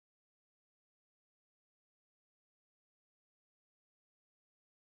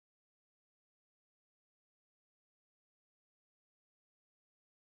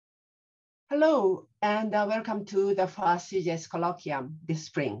Hello, and welcome to the first CJS Colloquium this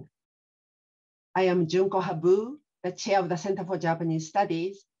spring. I am Junko Habu, the chair of the Center for Japanese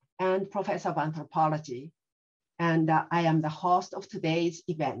Studies and professor of anthropology, and I am the host of today's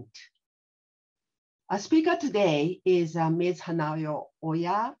event. Our speaker today is Ms. Hanayo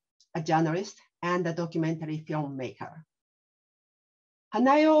Oya, a journalist and a documentary filmmaker.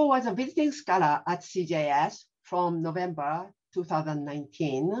 Hanayo was a visiting scholar at CJS from November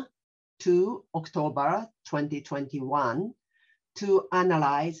 2019 to October 2021 to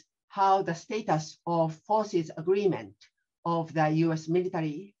analyze how the status of forces agreement of the US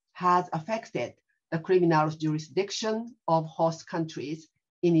military has affected the criminal jurisdiction of host countries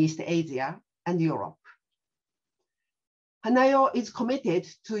in East Asia and Europe. Hanayo is committed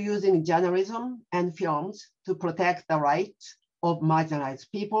to using journalism and films to protect the rights of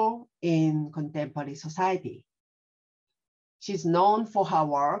marginalized people in contemporary society. She's known for her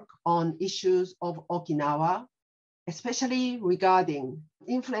work on issues of Okinawa, especially regarding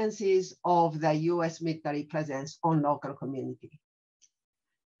influences of the US military presence on local community.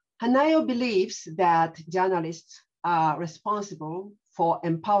 Hanayo believes that journalists are responsible for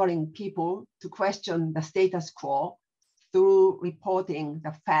empowering people to question the status quo through reporting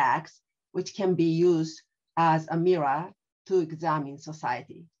the facts, which can be used as a mirror to examine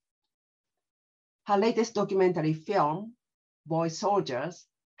society. Her latest documentary film, Boy Soldiers,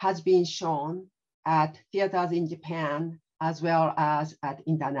 has been shown at theaters in Japan as well as at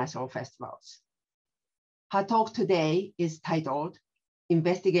international festivals. Her talk today is titled,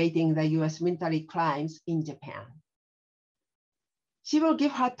 Investigating the US Military Crimes in Japan. She will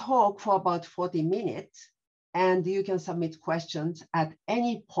give her talk for about 40 minutes, and you can submit questions at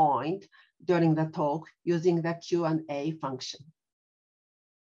any point during the talk using the Q&A function.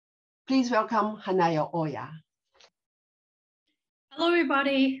 Please welcome Hanayo Oya. Hello,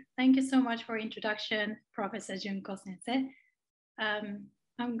 everybody. Thank you so much for introduction, Professor Junko Sensei.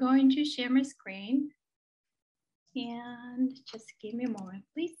 I'm going to share my screen and just give me a moment,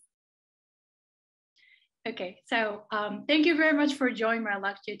 please. Okay, so thank you very much for joining my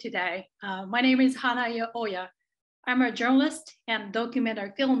lecture today. My name is Hanayo Oya. I'm a journalist and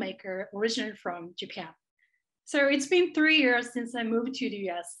documentary filmmaker originally from Japan. So it's been 3 years since I moved to the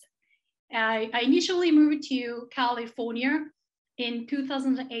US. I initially moved to California in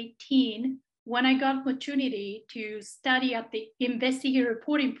 2018, when I got opportunity to study at the investigative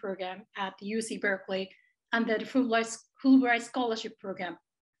reporting program at UC Berkeley under the Fulbright Scholarship Program.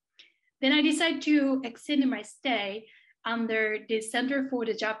 Then I decided to extend my stay under the Center for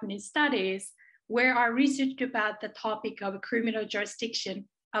the Japanese Studies, where I researched about the topic of criminal jurisdiction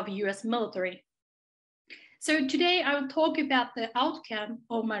of US military. So today I will talk about the outcome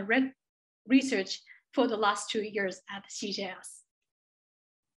of my research for the last 2 years at CJS.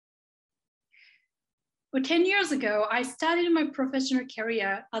 Well, 10 years ago, I started my professional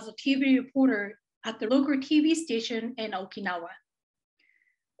career as a TV reporter at the local TV station in Okinawa.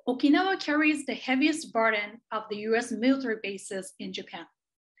 Okinawa carries the heaviest burden of the US military bases in Japan.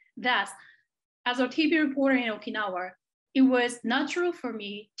 Thus, as a TV reporter in Okinawa, it was natural for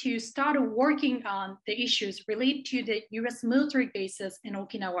me to start working on the issues related to the US military bases in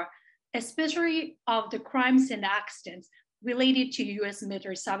Okinawa, especially of the crimes and accidents related to US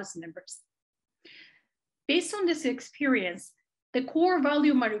military service members. Based on this experience, the core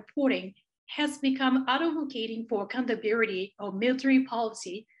value of my reporting has become advocating for accountability of military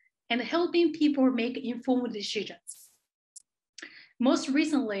policy and helping people make informed decisions. Most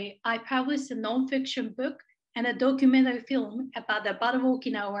recently, I published a nonfiction book and a documentary film about the Battle of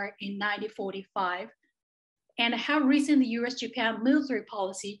Okinawa in 1945 and how recent US-Japan military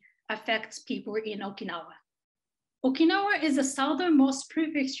policy affects people in Okinawa. Okinawa is the southernmost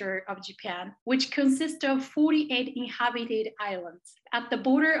prefecture of Japan, which consists of 48 inhabited islands at the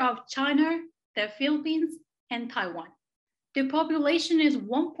border of China, the Philippines, and Taiwan. The population is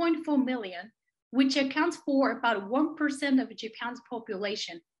 1.4 million, which accounts for about 1% of Japan's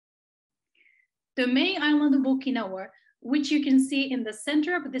population. The main island of Okinawa, which you can see in the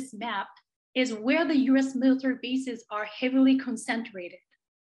center of this map, is where the US military bases are heavily concentrated.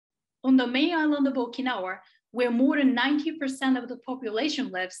 On the main island of Okinawa, where more than 90% of the population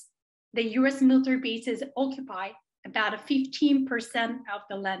lives, the US military bases occupy about 15% of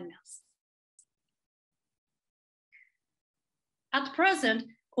the landmass. At present,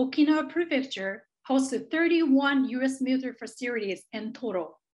 Okinawa Prefecture hosts 31 US military facilities in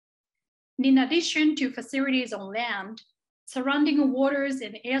total. In addition to facilities on land, surrounding waters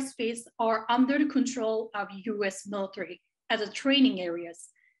and airspace are under the control of US military as training areas,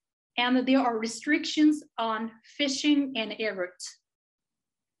 and there are restrictions on fishing and air routes.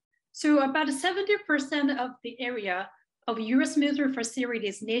 So about 70% of the area of US military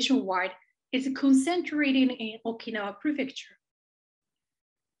facilities nationwide is concentrated in Okinawa Prefecture.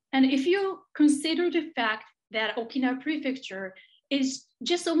 And if you consider the fact that Okinawa Prefecture is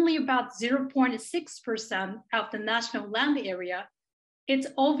just only about 0.6% of the national land area, it's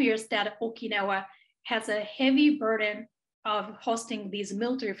obvious that Okinawa has a heavy burden of hosting these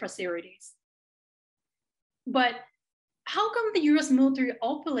military facilities. But how come the US military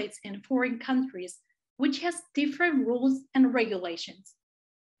operates in foreign countries, which has different rules and regulations?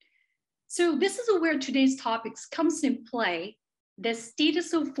 So this is where today's topics comes in play, the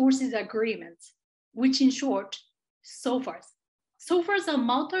status of forces agreements, which in short, SOFAs. SOFAs are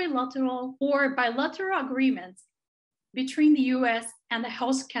multilateral or bilateral agreements between the US and the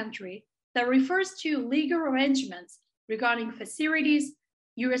host country that refers to legal arrangements regarding facilities,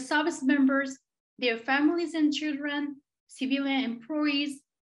 US service members, their families and children, civilian employees,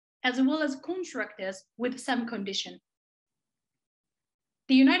 as well as contractors with some condition.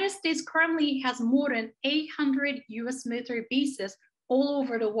 The United States currently has more than 800 US military bases all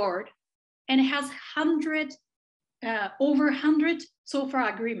over the world and has over 100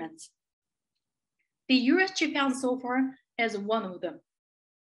 SOFA agreements. The US-Japan SOFA is one of them.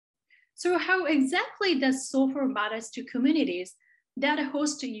 So how exactly does SOFA matter to communities that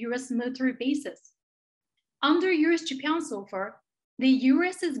host US military bases? Under US-Japan SOFA, the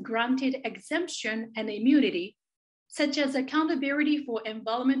US is granted exemption and immunity, such as accountability for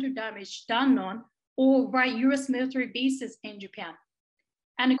environmental damage done on or by US military bases in Japan,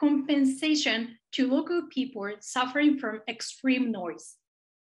 and compensation to local people suffering from extreme noise.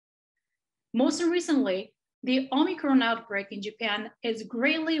 Most recently, the Omicron outbreak in Japan is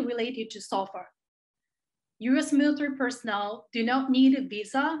greatly related to SOFA. US military personnel do not need a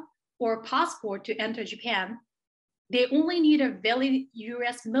visa or passport to enter Japan. They only need a valid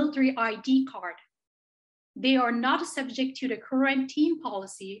US military ID card. They are not subject to the quarantine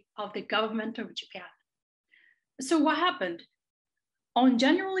policy of the government of Japan. So what happened? On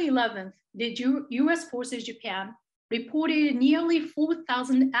January 11th, the US Forces Japan reported nearly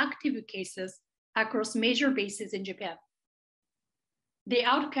 4,000 active cases across major bases in Japan. The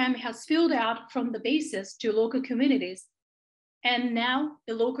outcome has spilled out from the bases to local communities, and now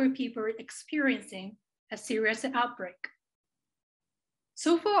the local people are experiencing a serious outbreak.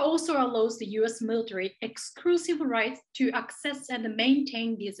 SOFA also allows the US military exclusive rights to access and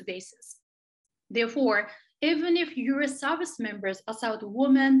maintain these bases. Therefore, even if US service members assault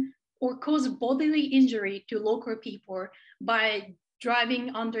women or cause bodily injury to local people by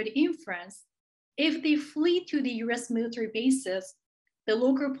driving under the influence, if they flee to the US military bases, the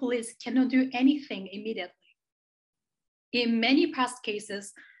local police cannot do anything immediately. In many past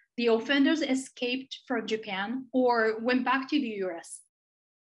cases, the offenders escaped from Japan or went back to the US.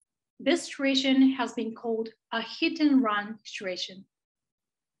 This situation has been called a hit and run situation.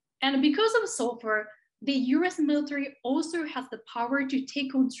 And because of SOFA, the US military also has the power to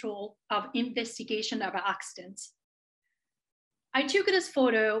take control of investigation of accidents. I took this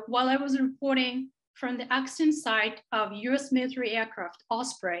photo while I was reporting from the accident site of US military aircraft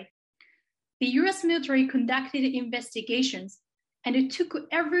Osprey. The US military conducted investigations and it took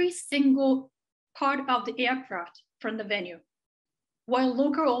every single part of the aircraft from the venue, while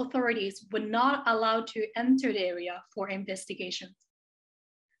local authorities were not allowed to enter the area for investigations.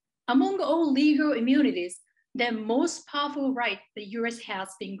 Among all legal immunities, the most powerful right the US has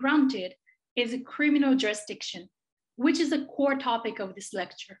been granted is criminal jurisdiction, which is a core topic of this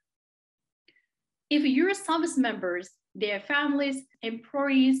lecture. If US service members, their families,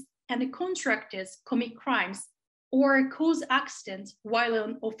 employees, and contractors commit crimes or cause accidents while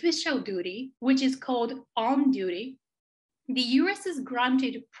on official duty, which is called on duty, the US is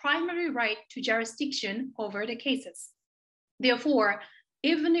granted primary right to jurisdiction over the cases. Therefore,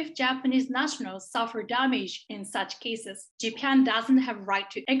 even if Japanese nationals suffer damage in such cases, Japan doesn't have right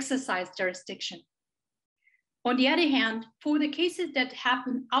to exercise jurisdiction. On the other hand, for the cases that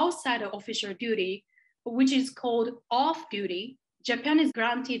happen outside of official duty, which is called off duty, Japan is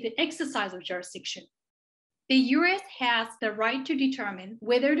granted the exercise of jurisdiction. The US has the right to determine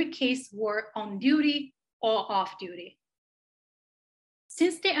whether the case were on duty or off duty.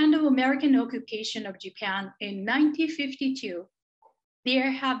 Since the end of American occupation of Japan in 1952,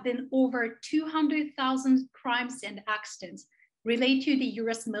 there have been over 200,000 crimes and accidents related to the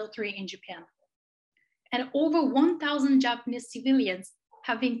US military in Japan. And over 1,000 Japanese civilians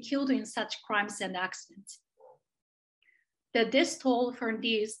have been killed in such crimes and accidents. The death toll from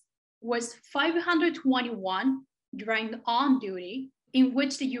these was 521 during on duty, in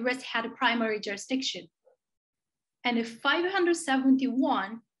which the US had primary jurisdiction, and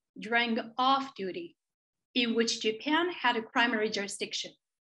 571 during off-duty, in which Japan had a primary jurisdiction.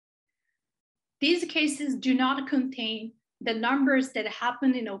 These cases do not contain the numbers that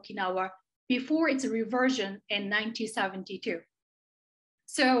happened in Okinawa before its reversion in 1972.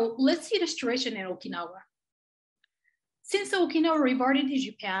 So let's see the situation in Okinawa. Since Okinawa reverted to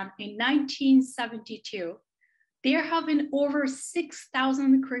Japan in 1972, there have been over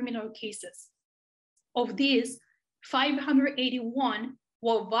 6,000 criminal cases. Of these, 581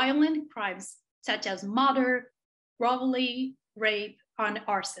 were violent crimes such as murder, robbery, rape, and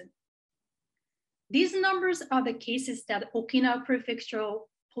arson. These numbers are the cases that Okinawa Prefectural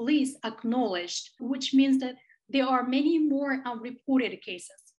Police acknowledged, which means that there are many more unreported cases.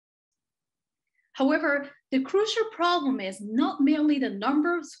 However, the crucial problem is not merely the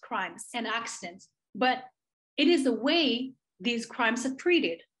number of crimes and accidents, but it is the way these crimes are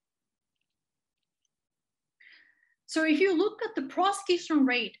treated. So if you look at the prosecution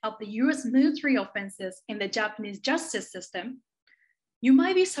rate of the US military offenses in the Japanese justice system, you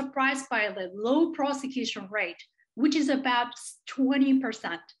might be surprised by the low prosecution rate, which is about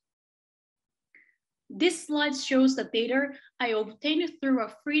 20%. This slide shows the data I obtained through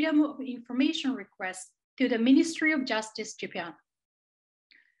a Freedom of Information request to the Ministry of Justice, Japan.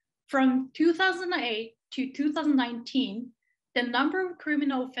 From 2008 to 2019, the number of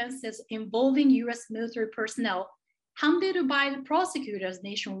criminal offenses involving US military personnel handled by the prosecutors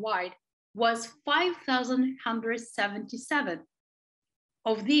nationwide was 5,177.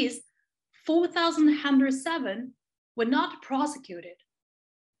 Of these, 4,107 were not prosecuted.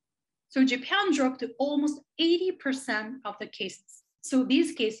 So Japan dropped to almost 80% of the cases. So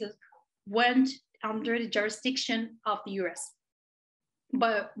these cases went under the jurisdiction of the US.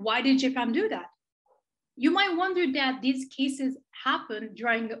 But why did Japan do that? You might wonder that these cases happened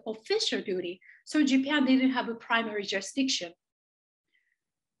during official duty, so Japan didn't have a primary jurisdiction.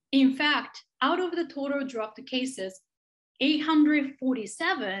 In fact, out of the total dropped cases,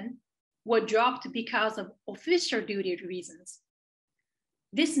 847 were dropped because of official duty reasons.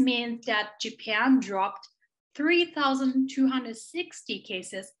 This means that Japan dropped 3,260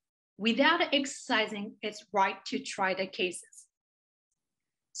 cases without exercising its right to try the cases.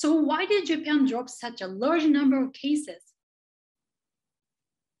 So why did Japan drop such a large number of cases?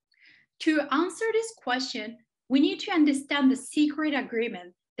 To answer this question, we need to understand the secret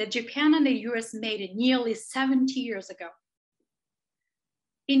agreement that Japan and the US made nearly 70 years ago.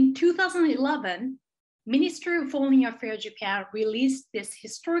 In 2011, Ministry of Foreign Affairs Japan released this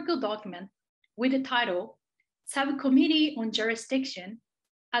historical document with the title Subcommittee on Jurisdiction,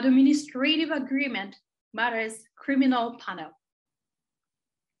 Administrative Agreement Matters Criminal Panel.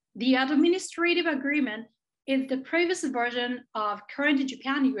 The administrative agreement is the previous version of current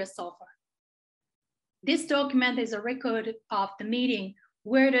Japan-US SOFA. This document is a record of the meeting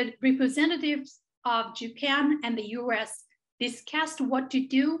where the representatives of Japan and the US discussed what to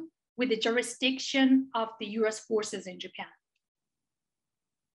do with the jurisdiction of the US forces in Japan.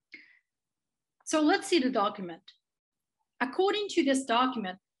 So let's see the document. According to this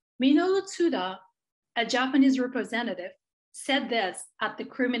document, Minoru Tsuda, a Japanese representative, said this at the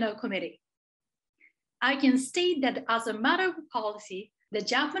criminal committee. I can state that as a matter of policy, the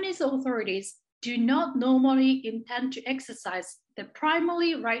Japanese authorities do not normally intend to exercise the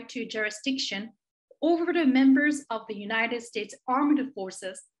primary right to jurisdiction over the members of the United States Armed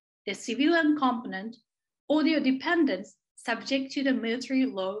Forces, the civilian component, or their dependents subject to the military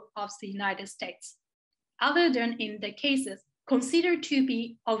law of the United States, other than in the cases considered to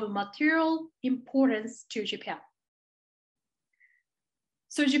be of material importance to Japan.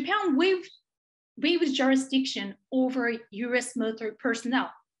 So Japan waived jurisdiction over US military personnel.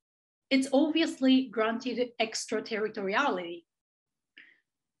 It's obviously granted extraterritoriality.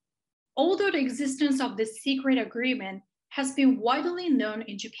 Although the existence of this secret agreement has been widely known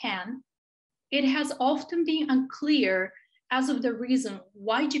in Japan, it has often been unclear as of the reason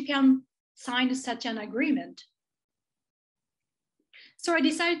why Japan signed such an agreement. So I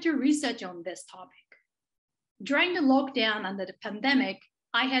decided to research on this topic. During the lockdown and the pandemic,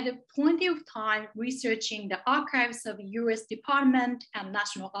 I had plenty of time researching the archives of US Department and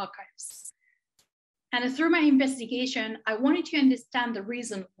National Archives. And through my investigation, I wanted to understand the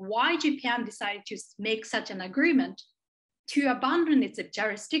reason why Japan decided to make such an agreement to abandon its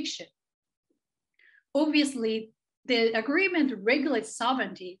jurisdiction. Obviously, the agreement regulates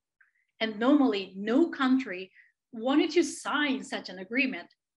sovereignty, and normally no country wanted to sign such an agreement,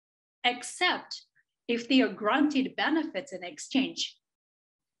 except if they are granted benefits in exchange.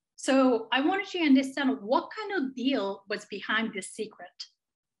 So I wanted to understand what kind of deal was behind this secret.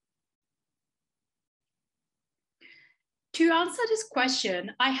 To answer this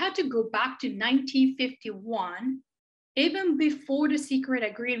question, I had to go back to 1951, even before the secret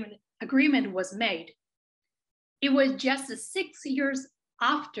agreement was made. It was just 6 years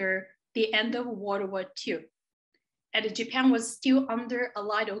after the end of World War II, and Japan was still under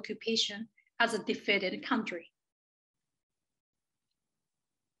Allied occupation as a defeated country.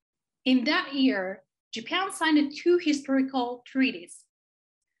 In that year, Japan signed 2 historical treaties.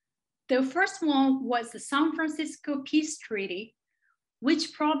 The first one was the San Francisco Peace Treaty,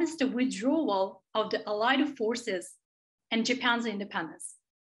 which promised the withdrawal of the Allied forces and Japan's independence.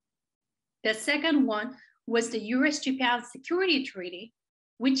 The second one was the US-Japan Security Treaty,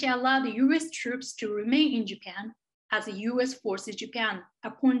 which allowed the US troops to remain in Japan as the US forces Japan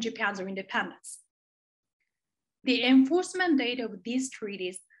upon Japan's independence. The enforcement date of these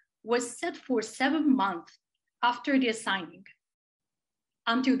treaties was set for 7 months after their signing.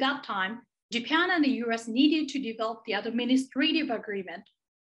 Until that time, Japan and the US needed to develop the administrative agreement,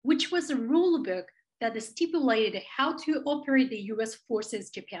 which was a rule book that stipulated how to operate the US forces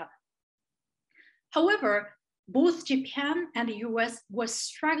Japan. However, both Japan and the US were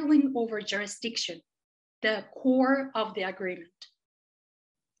struggling over jurisdiction, the core of the agreement.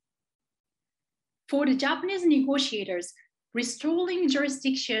 For the Japanese negotiators, restoring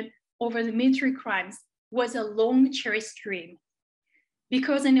jurisdiction over the military crimes was a long cherished dream.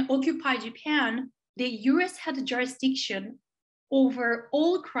 Because in occupied Japan, the US had jurisdiction over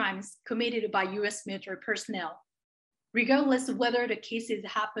all crimes committed by US military personnel, regardless of whether the cases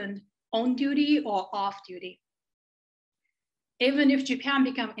happened on duty or off duty. Even if Japan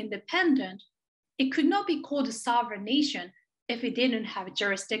became independent, it could not be called a sovereign nation if it didn't have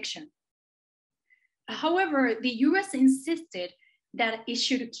jurisdiction. However, the US insisted that it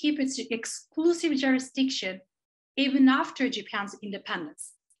should keep its exclusive jurisdiction even after Japan's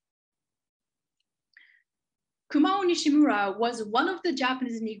independence. Kumao Nishimura was one of the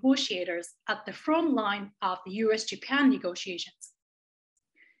Japanese negotiators at the front line of the US-Japan negotiations.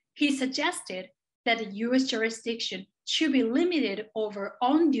 He suggested that the US jurisdiction should be limited over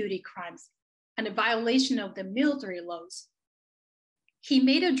on-duty crimes and a violation of the military laws. He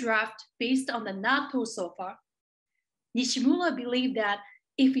made a draft based on the NATO SOFA. Nishimura believed that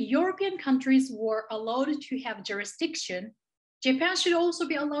if European countries were allowed to have jurisdiction, Japan should also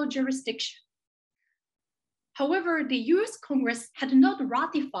be allowed jurisdiction. However, the US Congress had not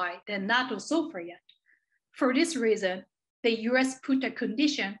ratified the NATO SOFA yet. For this reason, the US put a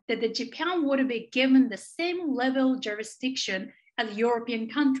condition that the Japan would be given the same level of jurisdiction as European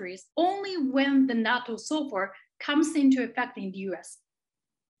countries only when the NATO SOFA comes into effect in the US.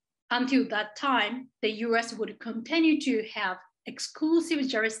 Until that time, the US would continue to have exclusive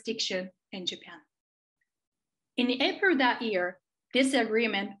jurisdiction in Japan. In April that year, this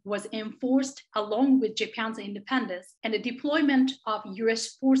agreement was enforced along with Japan's independence and the deployment of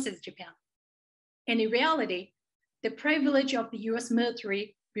US forces Japan. In reality, the privilege of the US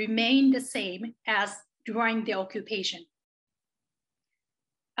military remained the same as during the occupation.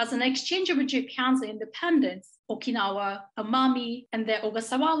 As an exchange of Japan's independence, Okinawa, Amami, and the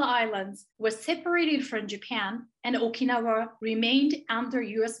Ogasawara Islands were separated from Japan, and Okinawa remained under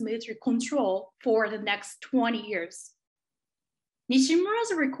US military control for the next 20 years.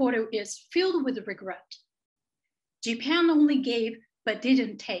 Nishimura's record is filled with regret. Japan only gave but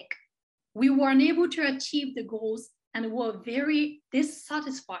didn't take. We were unable to achieve the goals and were very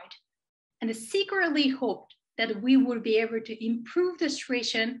dissatisfied, and secretly hoped that we would be able to improve the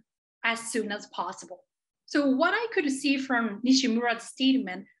situation as soon as possible. So what I could see from Nishimura's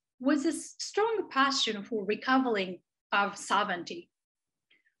statement was a strong passion for recovering of sovereignty.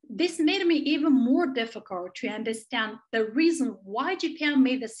 This made me even more difficult to understand the reason why Japan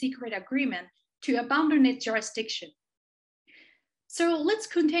made the secret agreement to abandon its jurisdiction. So let's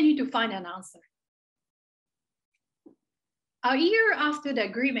continue to find an answer. A year after the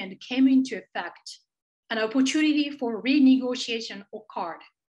agreement came into effect, an opportunity for renegotiation occurred.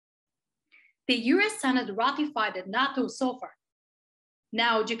 The US Senate ratified the NATO SOFA.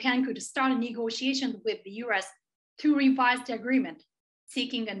 Now Japan could start negotiations with the US to revise the agreement,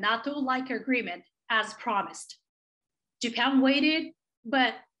 seeking a NATO-like agreement as promised. Japan waited,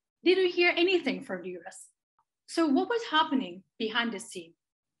 but didn't hear anything from the US. So what was happening behind the scene?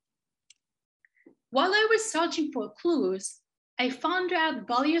 While I was searching for clues, I found out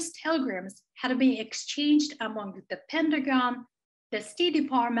various telegrams had been exchanged among the Pentagon, the State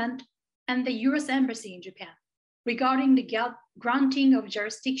Department, and the US Embassy in Japan regarding the granting of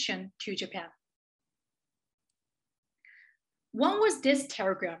jurisdiction to Japan. One was this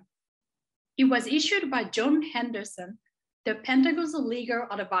telegram. It was issued by John Henderson, the Pentagon's legal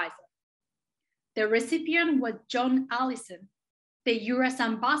advisor. The recipient was John Allison, the US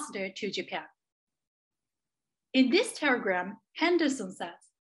ambassador to Japan. In this telegram, Henderson says,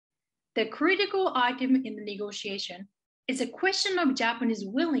 the critical item in the negotiation is a question of Japanese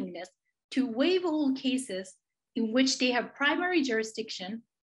willingness to waive all cases in which they have primary jurisdiction,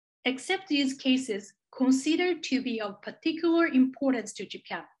 except these cases considered to be of particular importance to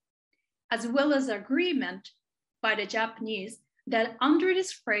Japan, as well as agreement by the Japanese that under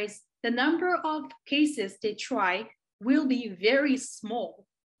this phrase, the number of cases they try will be very small.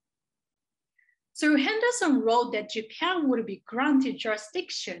 So Henderson wrote that Japan would be granted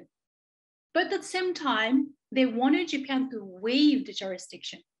jurisdiction, but at the same time, they wanted Japan to waive the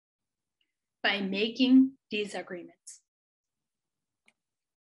jurisdiction by making these agreements.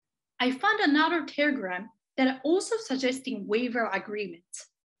 I found another telegram that are also suggesting waiver agreements.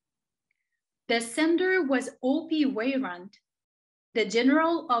 The sender was O.P. Wayland, the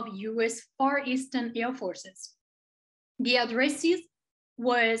general of US Far Eastern Air Forces. The addressee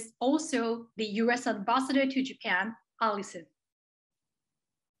was also the US ambassador to Japan, Allison.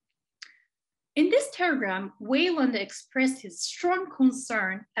 In this telegram, Wayland expressed his strong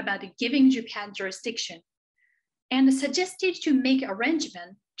concern about giving Japan jurisdiction and suggested to make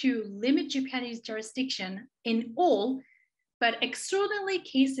arrangements to limit Japanese jurisdiction in all but extraordinary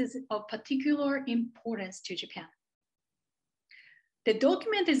cases of particular importance to Japan. The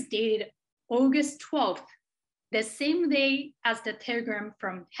document is dated August 12th, the same day as the telegram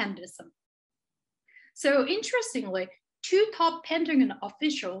from Henderson. So interestingly, two top Pentagon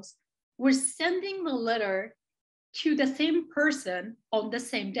officials were sending the letter to the same person on the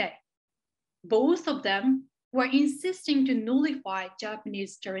same day. Both of them were insisting to nullify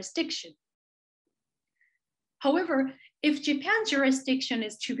Japanese jurisdiction. However, if Japan's jurisdiction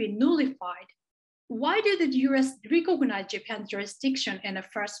is to be nullified, why did the US recognize Japan's jurisdiction in the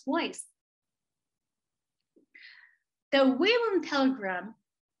first place? The Wayland telegram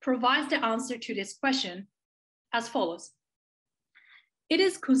provides the answer to this question as follows. It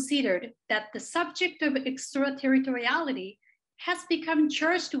is considered that the subject of extraterritoriality has become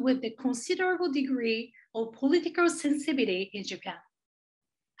charged with a considerable degree of political sensitivity in Japan.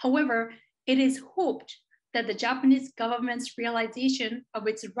 However, it is hoped that the Japanese government's realization of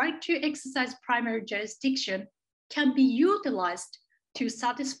its right to exercise primary jurisdiction can be utilized to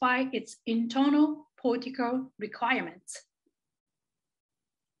satisfy its internal political requirements.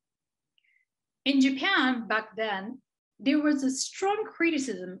 In Japan back then, there was a strong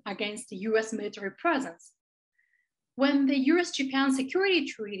criticism against the US military presence. When the US-Japan Security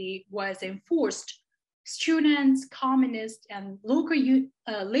Treaty was enforced, students, communists, and local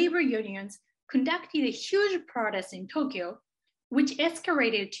labor unions conducted a huge protest in Tokyo, which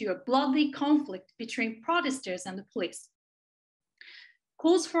escalated to a bloody conflict between protesters and the police.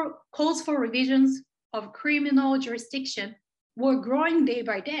 Calls for revisions of criminal jurisdiction were growing day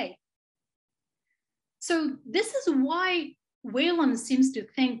by day. So this is why Wayland seems to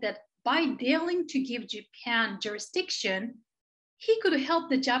think that by daring to give Japan jurisdiction, he could help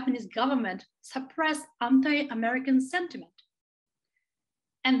the Japanese government suppress anti-American sentiment.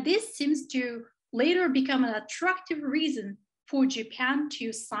 And this seems to later become an attractive reason for Japan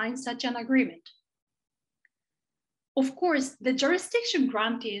to sign such an agreement. Of course, the jurisdiction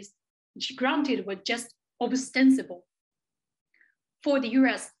granted was just ostensible. For the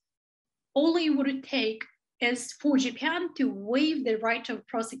US, all it would take is for Japan to waive the right of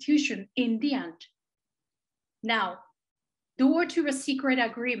prosecution in the end. Now, the door to a secret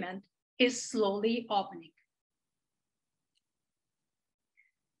agreement is slowly opening.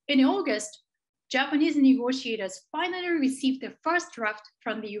 In August, Japanese negotiators finally received the first draft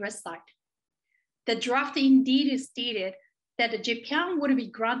from the US side. The draft indeed stated that Japan would be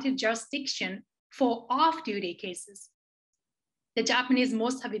granted jurisdiction for off-duty cases. The Japanese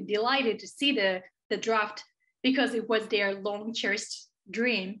must have been delighted to see the draft because it was their long-cherished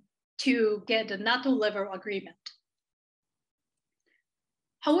dream to get a NATO-level agreement.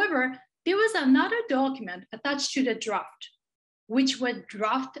 However, there was another document attached to the draft, which was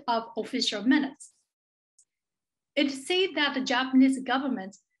draft of official minutes. It said that the Japanese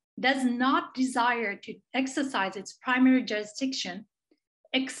government does not desire to exercise its primary jurisdiction,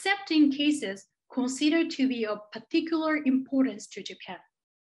 except in cases considered to be of particular importance to Japan.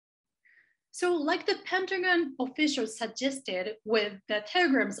 So like the Pentagon officials suggested with the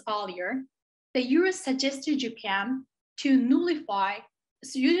telegrams earlier, the US suggested Japan to nullify,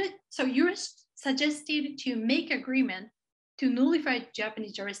 so US suggested to make agreement to nullify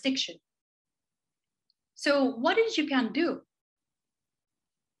Japanese jurisdiction. So what did Japan do?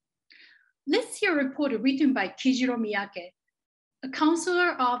 Let's see a report written by Kijiro Miyake, a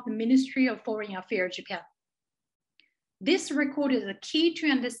counselor of the Ministry of Foreign Affairs, Japan. This record is a key to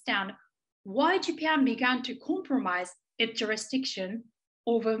understand why Japan began to compromise its jurisdiction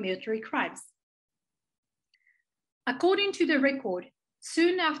over military crimes. According to the record,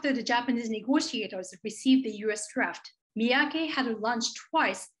 soon after the Japanese negotiators received the US draft, Miyake had lunch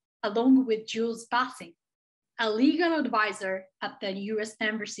twice along with Jules Bassing, a legal advisor at the US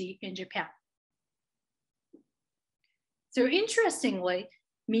Embassy in Japan. So interestingly,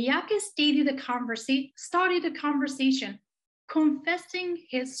 Miyake started the conversation confessing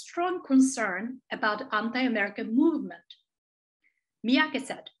his strong concern about anti-American movement. Miyake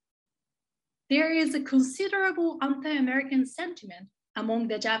said, "There is a considerable anti-American sentiment among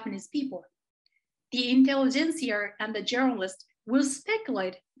the Japanese people. The intelligentsia and the journalists will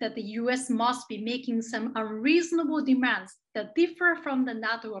speculate that the US must be making some unreasonable demands that differ from the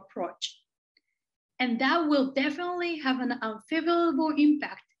NATO approach. And that will definitely have an unfavorable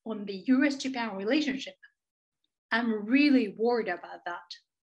impact on the US-Japan relationship. I'm really worried about that."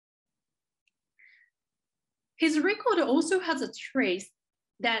 His record also has a trace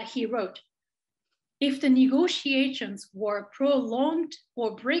that he wrote, "If the negotiations were prolonged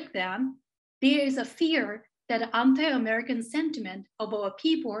or break down, there is a fear that anti-American sentiment of our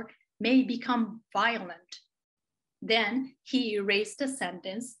people may become violent." Then he erased the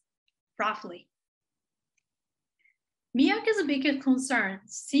sentence roughly. Miyake's biggest concern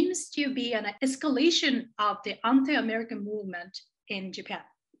seems to be an escalation of the anti-American movement in Japan.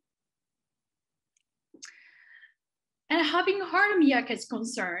 And having heard Miyake's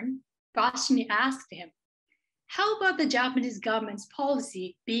concern, Bassing asked him, "How about the Japanese government's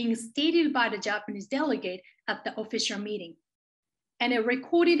policy being stated by the Japanese delegate at the official meeting, and it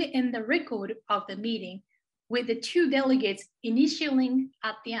recorded in the record of the meeting with the two delegates initialing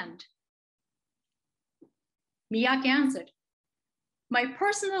at the end?" Miyake answered, "My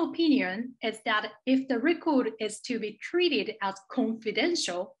personal opinion is that if the record is to be treated as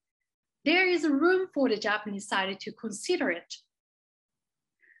confidential, there is room for the Japanese side to consider it.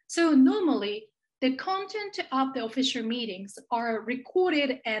 So normally, the content of the official meetings are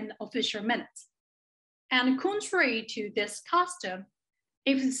recorded in official minutes. And contrary to this custom,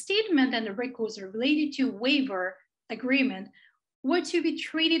 if the statement and the records related to waiver agreement were to be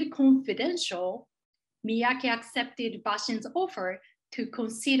treated confidential, Miyake accepted Bassing's offer to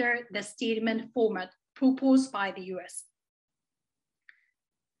consider the statement format proposed by the US.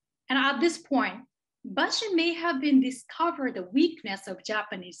 And at this point, Bassing may have been discovered the weakness of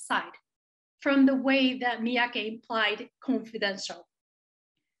Japanese side from the way that Miyake implied confidential.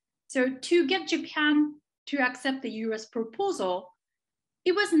 So to get Japan to accept the US proposal,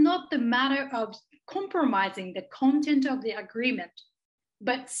 it was not the matter of compromising the content of the agreement,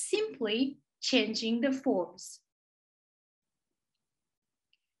 but simply changing the forms.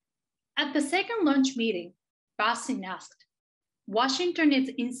 At the second lunch meeting, Bassing asked, "Washington is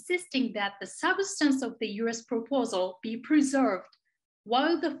insisting that the substance of the US proposal be preserved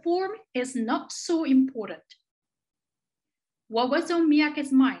while the form is not so important. What was on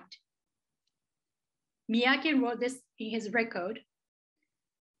Miyake's mind?" Miyake wrote this in his record.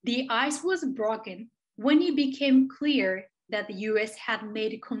 "The ice was broken when it became clear that the US had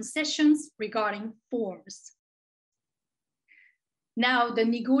made concessions regarding forms. Now the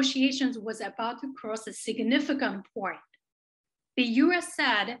negotiations was about to cross a significant point. The US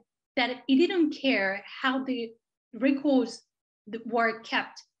said that it didn't care how the records were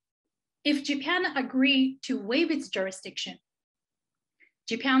kept if Japan agreed to waive its jurisdiction.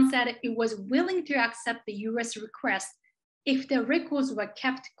 Japan said it was willing to accept the US request if the records were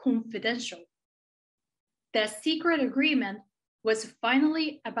kept confidential. The secret agreement was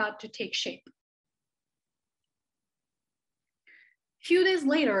finally about to take shape." A few days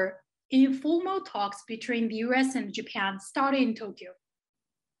later, informal talks between the US and Japan started in Tokyo.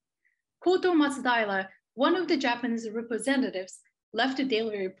 Koto Matsudaira, one of the Japanese representatives, left a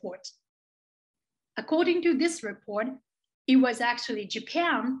daily report. According to this report, it was actually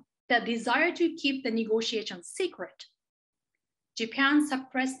Japan that desired to keep the negotiations secret. Japan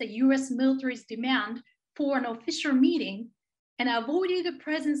suppressed the US military's demand for an official meeting and avoided the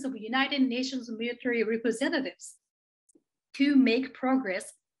presence of United Nations military representatives to make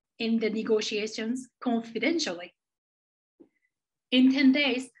progress in the negotiations confidentially. In 10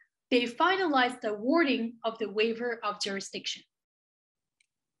 days, they finalized the wording of the waiver of jurisdiction.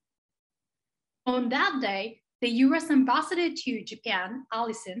 On that day, the US ambassador to Japan,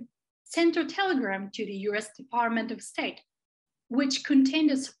 Allison, sent a telegram to the US Department of State, which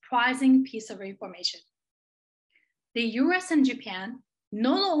contained a surprising piece of information. The US and Japan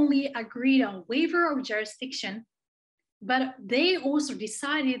not only agreed on waiver of jurisdiction, but they also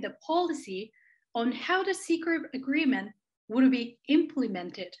decided the policy on how the secret agreement would be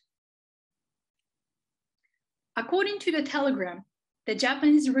implemented. According to the telegram, the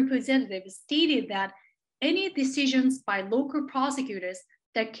Japanese representative stated that any decisions by local prosecutors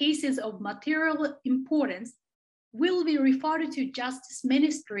that cases of material importance will be referred to Justice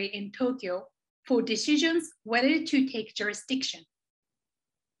Ministry in Tokyo for decisions whether to take jurisdiction.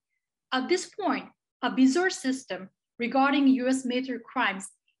 At this point, a bizarre system regarding US military crimes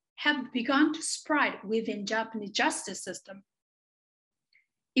have begun to spread within Japanese justice system.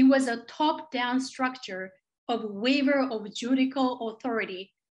 It was a top-down structure of waiver of judicial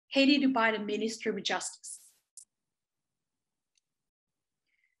authority headed by the Ministry of Justice.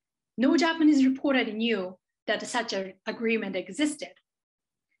 No Japanese reporter knew that such an agreement existed.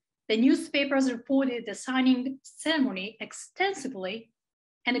 The newspapers reported the signing ceremony extensively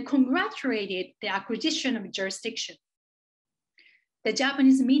and congratulated the acquisition of jurisdiction. The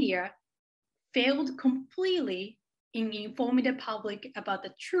Japanese media failed completely in informing the public about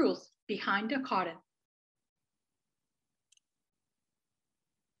the truth behind the curtain.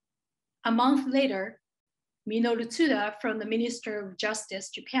 A month later, Minoru Tsuda from the Ministry of Justice,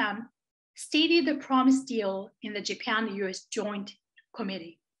 Japan, stated the promised deal in the Japan-US Joint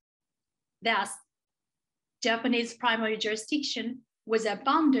Committee. Thus, Japanese primary jurisdiction was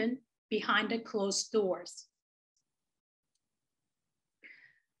abandoned behind the closed doors.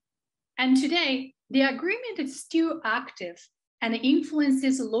 And today, the agreement is still active and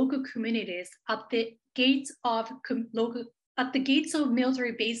influences local communities at the gates of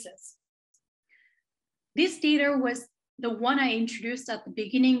military bases. This data was the one I introduced at the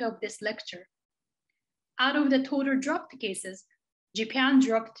beginning of this lecture. Out of the total dropped cases, Japan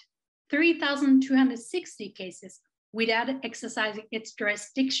dropped 3,260 cases without exercising its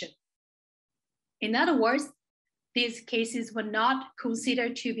jurisdiction. In other words, these cases were not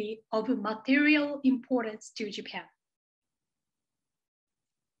considered to be of material importance to Japan.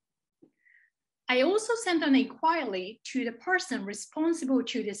 I also sent an inquiry to the person responsible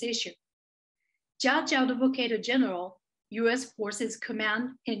to this issue, Judge Advocate General, US Forces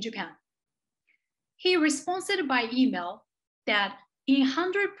Command in Japan. He responded by email that in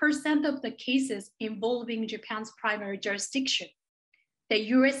 100% of the cases involving Japan's primary jurisdiction, the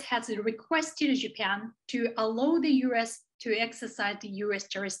US has requested Japan to allow the US to exercise the US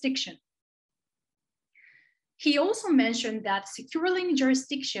jurisdiction. He also mentioned that securing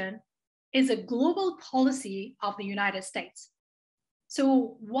jurisdiction is a global policy of the United States.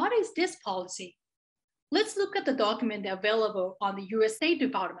 So what is this policy? Let's look at the document available on the US State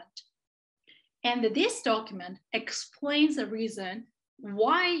Department. And this document explains the reason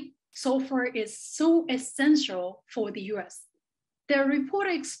why SOFR is so essential for the US. The report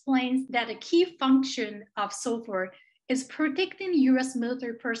explains that a key function of SOFR is protecting US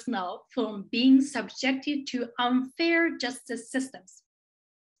military personnel from being subjected to unfair justice systems.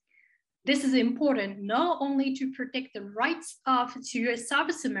 This is important not only to protect the rights of US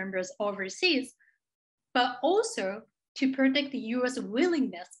service members overseas, but also to protect the US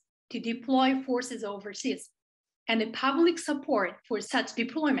willingness to deploy forces overseas and the public support for such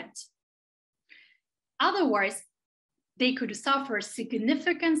deployments. Otherwise, they could suffer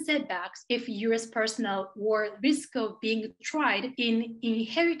significant setbacks if US personnel were at risk of being tried in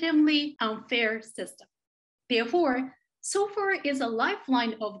inherently unfair system. Therefore, SOFR is a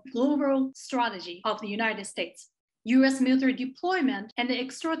lifeline of global strategy of the United States. US military deployment and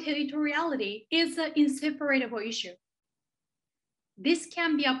extraterritoriality is an inseparable issue. This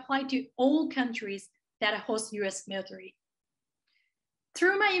can be applied to all countries that host US military.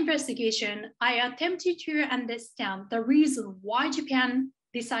 Through my investigation, I attempted to understand the reason why Japan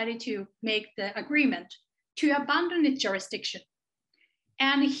decided to make the agreement to abandon its jurisdiction.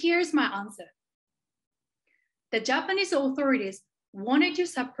 And here's my answer. The Japanese authorities wanted to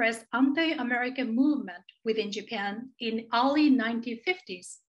suppress anti-American movement within Japan in early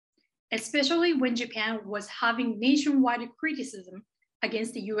 1950s, especially when Japan was having nationwide criticism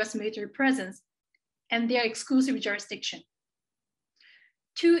against the US military presence and their exclusive jurisdiction.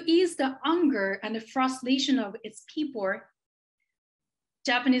 To ease the anger and the frustration of its people,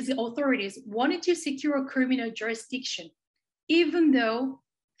 Japanese authorities wanted to secure criminal jurisdiction, even though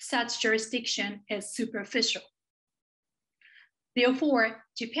such jurisdiction is superficial. Therefore,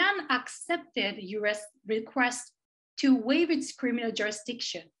 Japan accepted US request to waive its criminal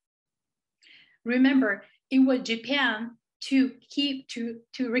jurisdiction. Remember, it was Japan to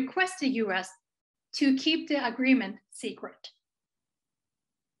request the US to keep the agreement secret.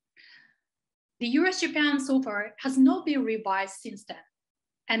 The US-Japan SOFR has not been revised since then,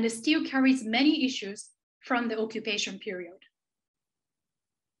 and it still carries many issues from the occupation period.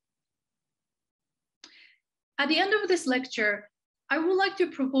 At the end of this lecture, I would like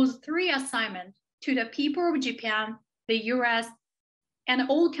to propose 3 assignments to the people of Japan, the US, and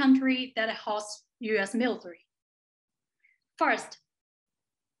all countries that host US military. First,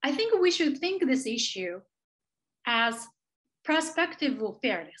 I think we should think this issue as perspective of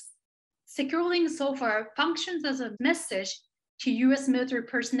fairness. Securing SOFA functions as a message to US military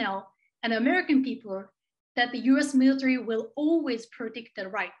personnel and American people that the US military will always protect the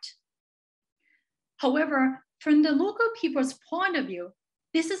right. However, from the local people's point of view,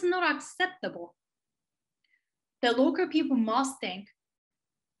 this is not acceptable. The local people must think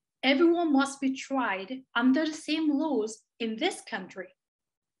everyone must be tried under the same laws in this country.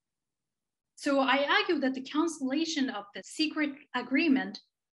 So I argue that the cancellation of the secret agreement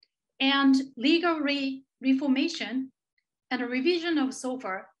and legal reformation and a revision of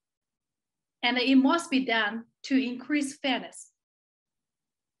SOFA, and it must be done to increase fairness.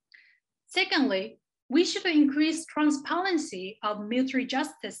 Secondly, we should increase transparency of military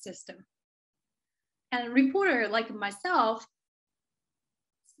justice system. And a reporter like myself,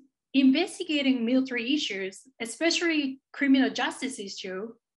 investigating military issues, especially criminal justice issue,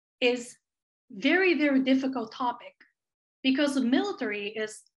 is very, very difficult topic because the military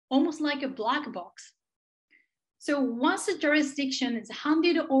is almost like a black box. So once the jurisdiction is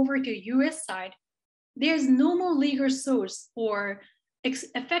handed over to US side, there's no more legal source or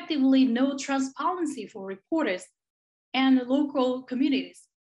effectively no transparency for reporters and the local communities.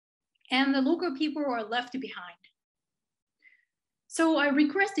 And the local people are left behind. So I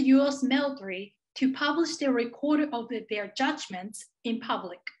request the US military to publish their record of their judgments in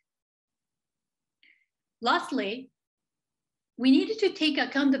public. Lastly, we needed to take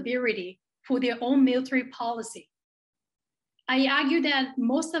accountability for their own military policy. I argue that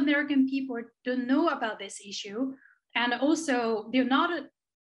most American people don't know about this issue, and also they're not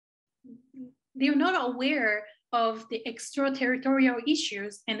aware of the extraterritorial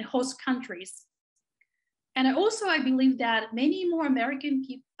issues in host countries. And also I believe that many more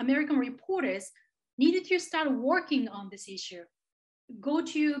American reporters needed to start working on this issue. Go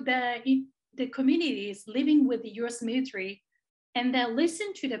to the communities living with the US military and then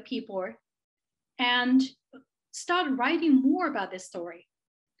listen to the people and start writing more about this story.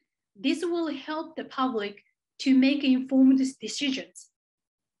 This will help the public to make informed decisions.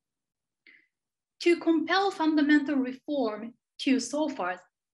 To compel fundamental reform to SOFA,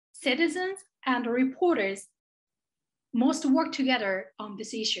 citizens and reporters must work together on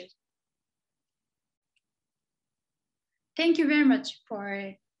this issue. Thank you very much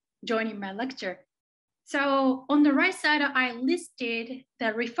for joining my lecture. So on the right side, I listed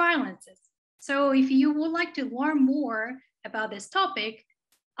the references. So if you would like to learn more about this topic,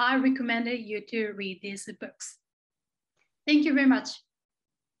 I recommend you to read these books. Thank you very much.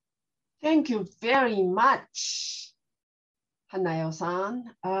 Thank you very much,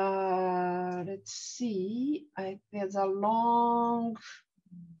 Hanayo-san. Let's see, there's a long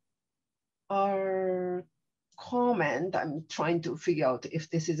comment. I'm trying to figure out if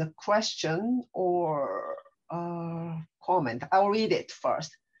this is a question or a comment. I'll read it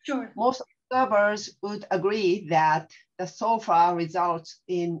first. Sure. Most observers would agree that the SOFA results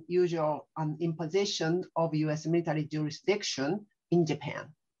in usual imposition of US military jurisdiction in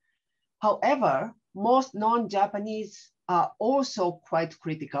Japan. However, most non-Japanese are also quite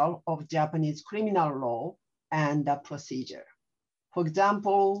critical of Japanese criminal law and the procedure. For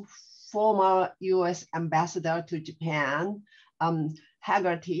example, former US ambassador to Japan,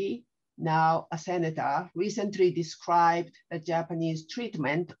 Haggerty, now a senator, recently described the Japanese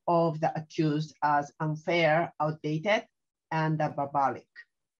treatment of the accused as unfair, outdated, and barbaric.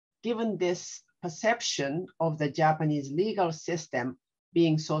 Given this perception of the Japanese legal system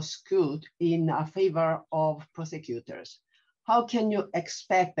being so skewed in favor of prosecutors, how can you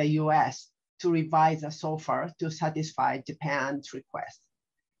expect the US to revise the SOFA to satisfy Japan's request?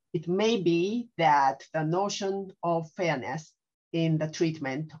 It may be that the notion of fairness in the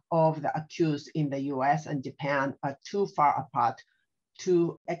treatment of the accused in the US and Japan are too far apart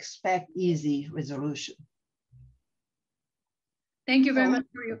to expect easy resolution. Thank you very much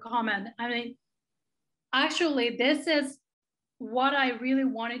for your comment. I mean, actually, this is what I really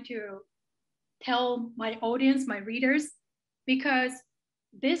wanted to tell my audience, my readers, because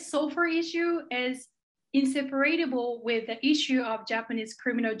this SOFA issue is inseparable with the issue of Japanese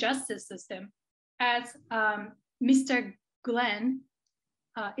criminal justice system. As Mr. Glenn,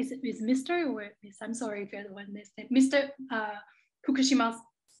 is Mr. or Miss? I'm sorry if you're the one listening. Mr. Fukushima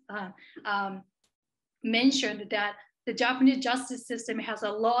mentioned that the Japanese justice system has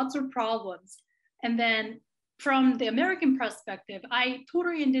a lot of problems, And then from the American perspective, I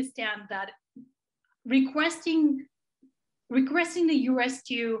totally understand that requesting the US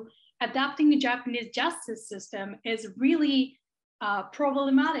to adapting the Japanese justice system is really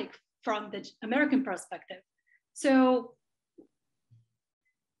problematic from the American perspective. So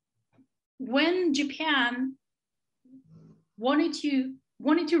when Japan wanted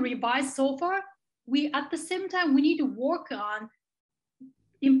to revise SOFA, at the same time, we need to work on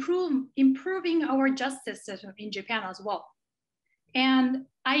improving our justice system in Japan as well. And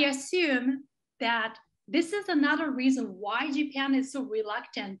I assume that this is another reason why Japan is so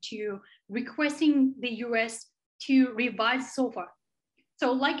reluctant to requesting the US to revise SOFA.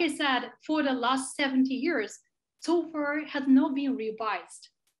 So like I said, for the last 70 years, SOFA has not been revised.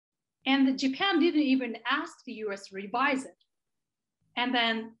 And Japan didn't even ask the US to revise it. And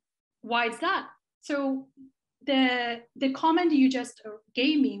then why is that? So the comment you just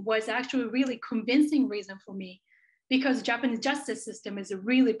gave me was actually a really convincing reason for me, because Japanese justice system is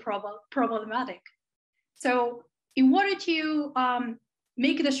really problematic. So in order to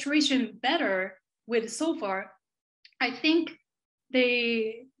make the situation better with SOFA, I think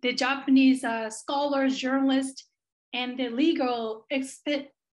the Japanese scholars, journalists, and the legal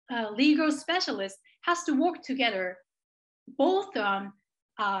specialists has to work together, both on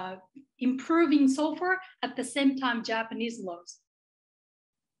improving SOFA at the same time Japanese laws.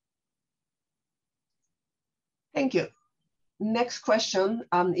 Thank you. Next question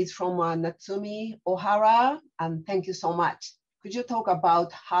is from Natsumi Ohara, and thank you so much. Could you talk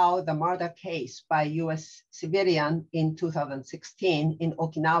about how the murder case by US civilian in 2016 in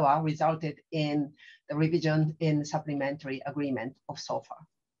Okinawa resulted in the revision in supplementary agreement of SOFA?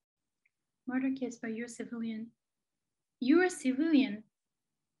 Murder case by US civilian. US civilian?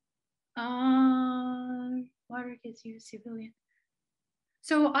 Murder case US civilian.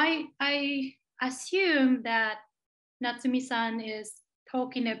 So I assume that Natsumi-san is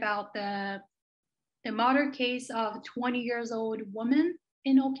talking about the murder case of 20-year-old woman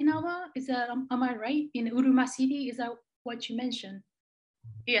in Okinawa. Is that, am I right? In Uruma City, is that what you mentioned?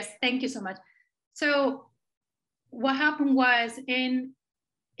 Yes, thank you so much. So what happened was in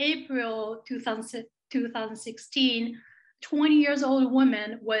April 2016, 20-year-old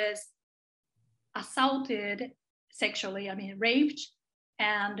woman was assaulted sexually, raped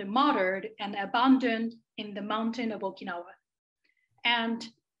and murdered and abandoned in the mountain of Okinawa. And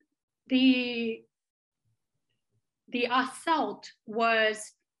the assault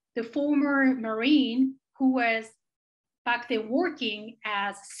was the former Marine who was back then working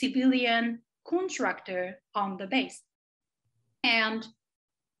as civilian contractor on the base. And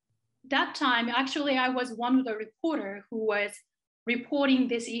that time, actually, I was one of the reporters who was reporting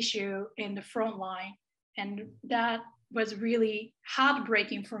this issue in the front line. And that was really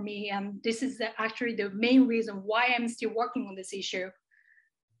heartbreaking for me. And this is actually the main reason why I'm still working on this issue.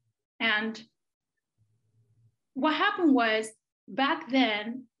 And what happened was, back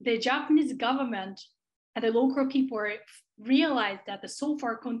then, the Japanese government and the local people realized that the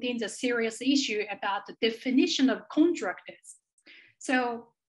SOFA contains a serious issue about the definition of contractors. So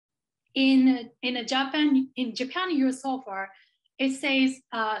in Japan US SOFA, it says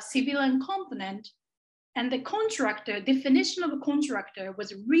civilian component, and the contractor, definition of a contractor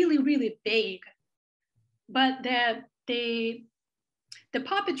was really, really vague. But the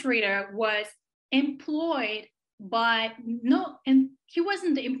perpetrator was employed by, and he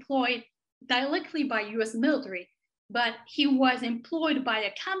wasn't employed directly by US military, but he was employed by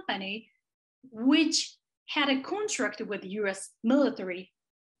a company which had a contract with US military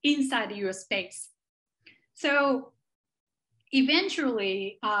inside the US base. So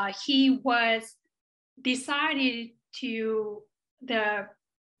eventually he was decided to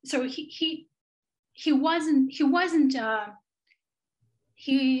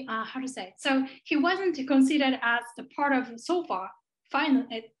how to say, so he wasn't considered as the part of SOFA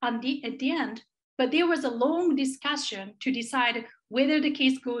finally at the end, but there was a long discussion to decide whether the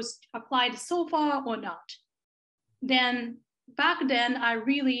case goes applied SOFA or not. Then back then, I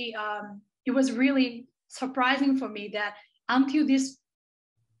really, it was really surprising for me that until this,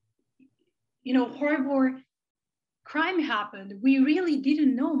 horrible crime happened, we really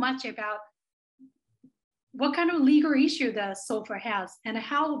didn't know much about what kind of legal issue that SOFA has and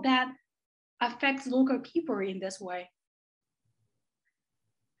how that affects local people in this way.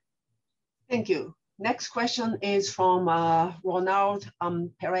 Thank you. Next question is from Ronald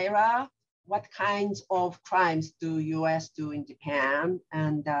Pereira. What kinds of crimes do US do in Japan?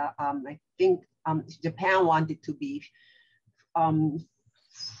 And I think Japan wanted to be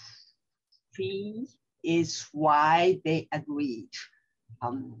free, is why they agreed.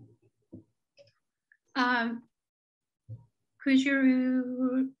 Could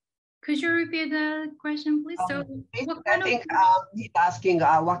you repeat the question, please? So I think he's asking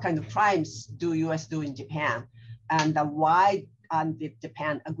what kind of crimes do U.S. do in Japan, and why did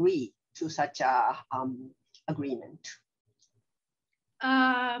Japan agree to such a agreement?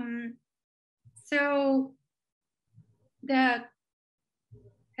 So the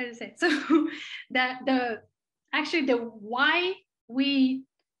how to say so that the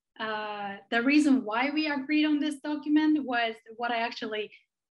reason why we agreed on this document was what I actually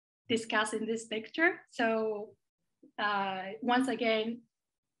discussed in this lecture. So once again,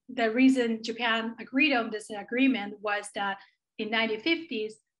 the reason Japan agreed on this agreement was that in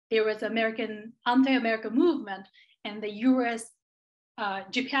 1950s there was anti-American movement, and the U.S.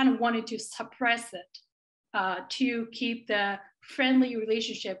 Japan wanted to suppress it to keep the friendly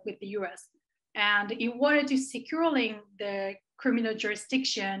relationship with the U.S. And in order to securing the criminal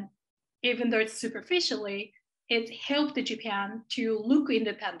jurisdiction, even though it's superficially, it helped Japan to look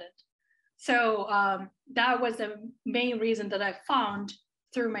independent. So that was the main reason that I found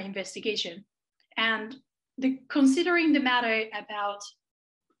through my investigation. And considering the matter about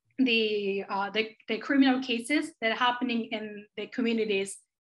the criminal cases that are happening in the communities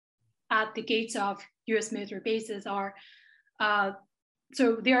at the gates of U.S. military bases are,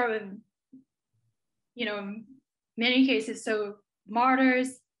 so there are, many cases, so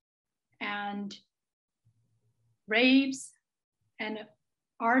murders and rapes and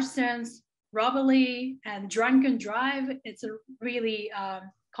arsons, robbery and drunken drive. It's a really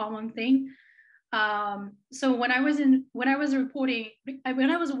common thing. So when I was working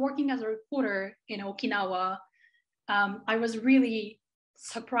as a reporter in Okinawa, I was really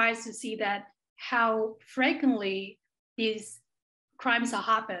surprised to see that how frequently these crimes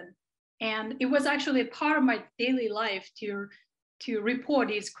happen. And it was actually a part of my daily life to report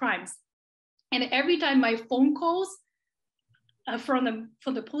these crimes. And every time my phone calls from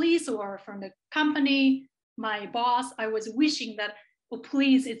the police or from the company, my boss, I was wishing that, oh,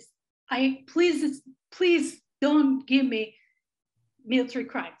 please don't give me military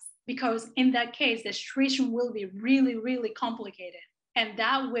crimes, because in that case, the situation will be really, really complicated. And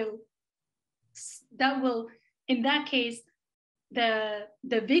that will, in that case, the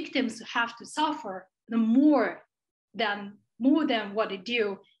victims have to suffer more than what they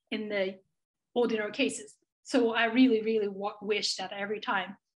do in the ordinary cases. So I really, really wish that every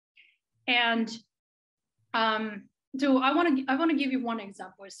time. And so I want to give you one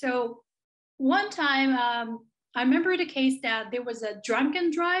example. So one time, I remember the case that there was a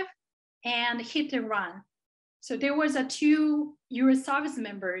drunken drive and hit and run. So there was two U.S. service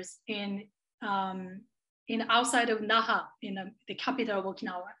members in outside of Naha, in the capital of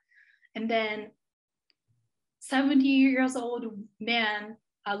Okinawa. And then 70 years old man,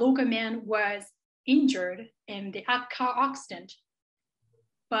 a local man, was injured in the car accident.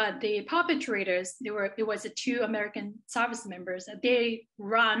 But the perpetrators, it was the two American service members, they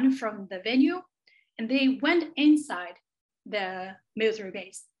ran from the venue and they went inside the military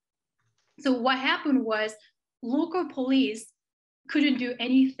base. So what happened was local police couldn't do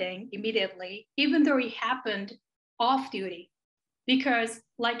anything immediately, even though it happened off duty. Because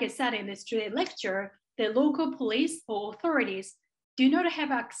like I said in this today lecture, the local police or authorities do not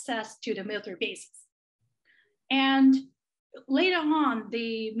have access to the military bases. And later on,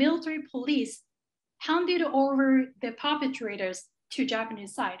 the military police handed over the perpetrators to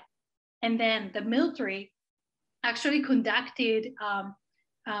Japanese side. And then the military actually conducted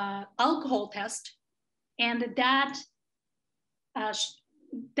alcohol test, and that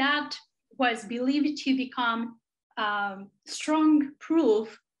was believed to become strong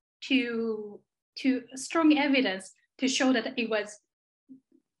proof to strong evidence to show that it was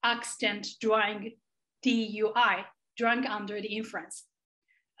accident during DUI, drunk under the influence.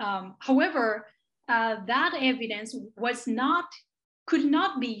 However, that evidence could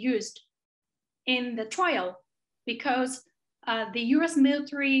not be used in the trial because the US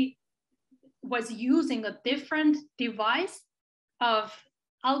military was using a different device of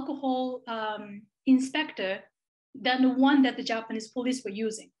alcohol inspector than the one that the Japanese police were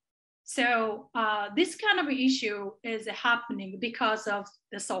using. So this kind of issue is happening because of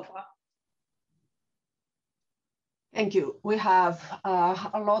the SOFA. Thank you. We have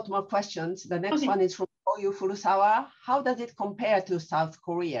a lot more questions. The next one is from Oyu Furusawa. How does it compare to South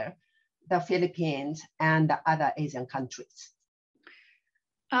Korea, the Philippines, and the other Asian countries?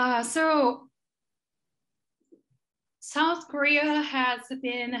 So South Korea has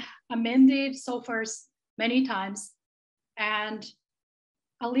been amended so far many times, and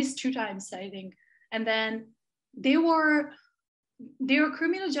at least 2 times, I think. And then they were their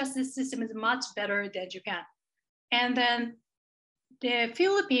criminal justice system is much better than Japan. And then the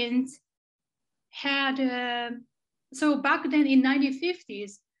Philippines had, so back then in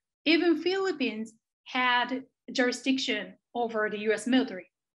 1950s, even Philippines had jurisdiction over the US military.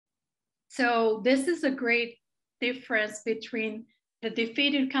 So this is a great difference between the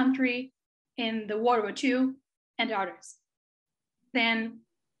defeated country in the World War II and others. Then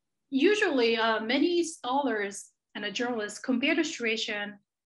usually many scholars and journalists compare the situation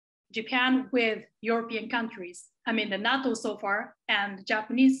Japan with European countries. I mean, the NATO so far and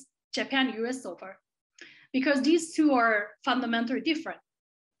Japan, US so far, because these two are fundamentally different.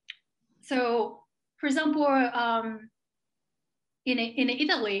 So, for example, in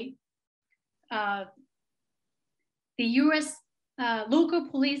Italy, the US local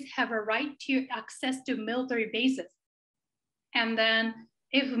police have a right to access to military bases. And then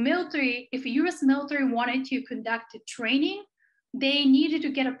if US military wanted to conduct training, they needed to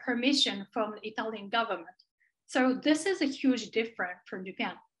get a permission from the Italian government. So this is a huge difference from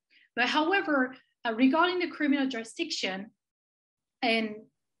Japan. But however, regarding the criminal jurisdiction, and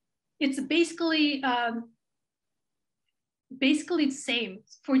it's basically the same.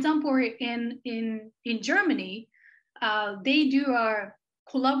 For example, in Germany, they do a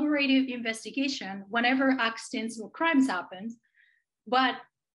collaborative investigation whenever accidents or crimes happen. But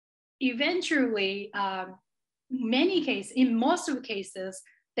eventually, in most of the cases,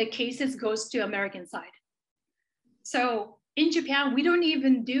 the cases goes to American side. So in Japan, we don't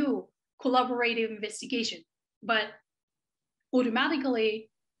even do collaborative investigation, but automatically,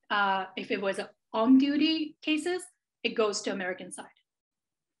 if it was on-duty cases, it goes to American side.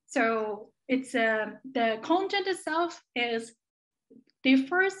 So it's the content itself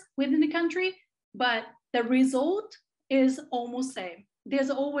differs within the country, but the result is almost same.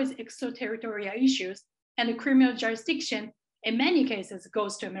 There's always extraterritorial issues, and the criminal jurisdiction in many cases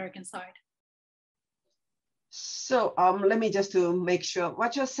goes to American side. So let me just to make sure,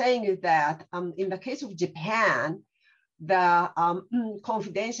 what you're saying is that in the case of Japan, the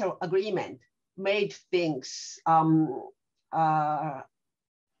confidential agreement made things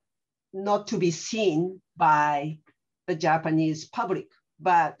not to be seen by the Japanese public.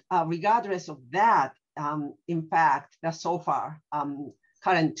 But regardless of that, in fact, the so far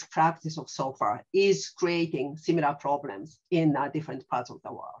current practice of so far is creating similar problems in different parts of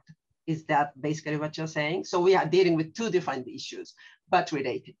the world. Is that basically what you're saying? So we are dealing with two different issues, but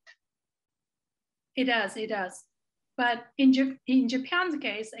related. It does. But in Japan's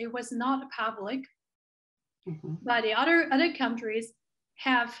case, it was not public. Mm-hmm. But the other countries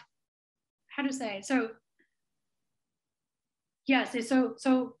have, how to say, so yes,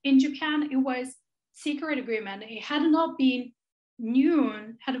 so in Japan, it was secret agreement. It had not been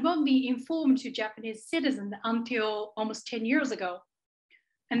informed to Japanese citizens until almost 10 years ago.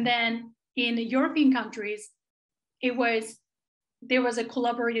 And then in the European countries, there was a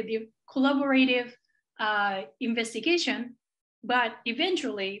collaborative investigation, but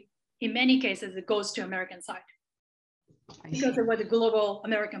eventually, in many cases, it goes to American side because it was a global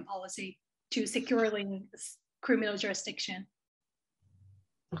American policy to securely criminal jurisdiction.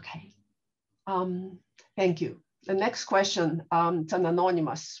 Okay, thank you. The next question, it's an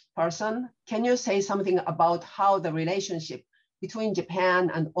anonymous person. Can you say something about how the relationship between Japan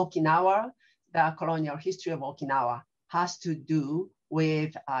and Okinawa, the colonial history of Okinawa, has to do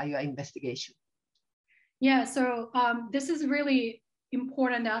with your investigation? Yeah, so this is a really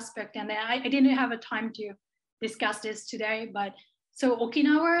important aspect, and I didn't have a time to discuss this today, but so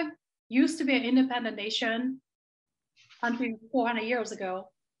Okinawa used to be an independent nation until 400 years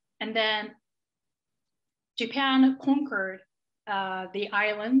ago, and then Japan conquered the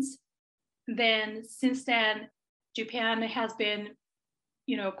islands. Then since then, Japan has been,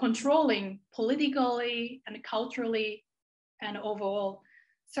 controlling politically and culturally and overall.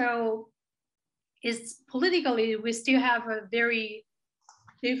 So it's politically, we still have a very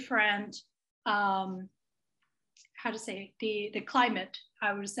different, the climate,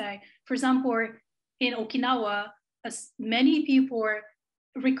 I would say. For example, in Okinawa, many people are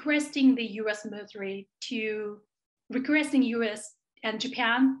requesting the US military requesting US and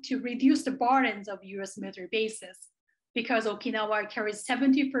Japan to reduce the burdens of US military bases, because Okinawa carries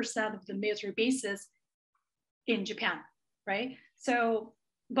 70% of the military bases in Japan, right? So,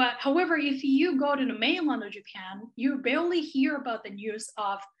 but however, if you go to the mainland of Japan, you barely hear about the news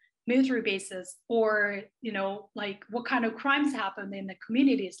of military bases or, like what kind of crimes happen in the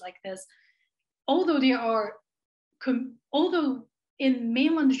communities like this. Although in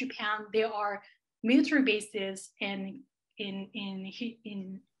mainland Japan, there are military bases in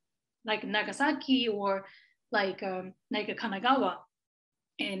like Nagasaki or like Kanagawa,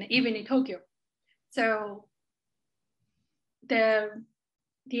 and even in Tokyo. So the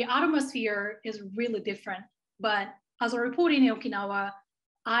atmosphere is really different. But as a reporter in Okinawa,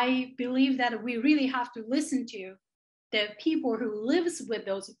 I believe that we really have to listen to the people who lives with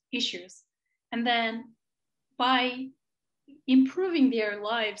those issues. And then by improving their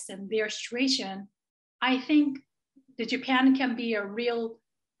lives and their situation, I think that Japan can be a real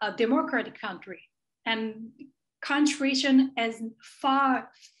democratic country. And concentration is far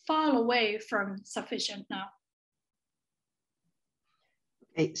away from sufficient now.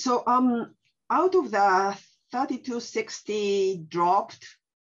 Okay, so out of the 3260 dropped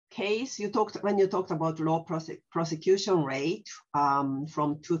case, when you talked about low prosecution rate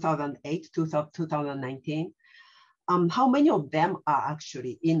from 2008 to 2019, how many of them are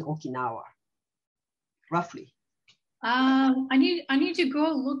actually in Okinawa, roughly? I need to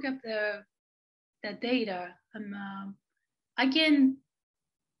go look at the data. I can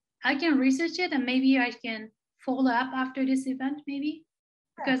research it, and maybe I can follow up after this event, maybe,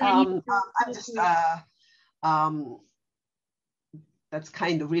 because that's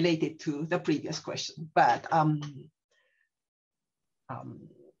kind of related to the previous question, but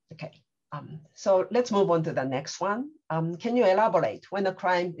okay. So let's move on to the next one. Can you elaborate when a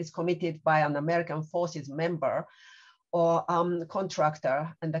crime is committed by an American Forces member or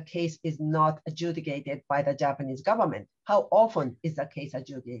contractor and the case is not adjudicated by the Japanese government? How often is the case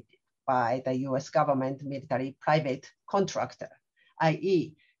adjudicated by the US government, military, private contractor?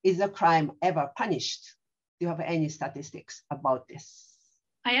 i.e., is the crime ever punished? Do you have any statistics about this?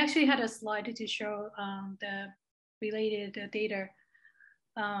 I actually had a slide to show the related data.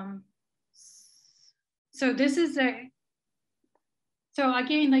 So this is so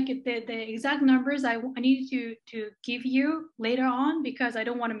again, like the exact numbers I need to give you later on, because I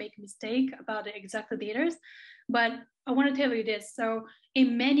don't want to make a mistake about the exact data. But I want to tell you this. So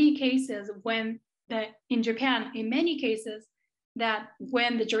in many cases, in Japan, in many cases, that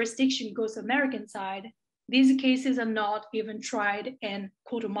when the jurisdiction goes to American side, these cases are not even tried in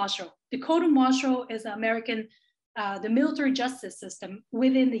court of martial. The court of martial is American, the military justice system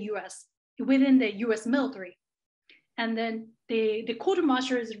within the US, within the US military. And then the court of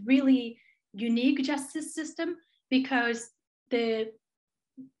martial is really unique justice system, because that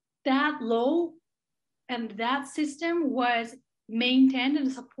law and that system was maintained and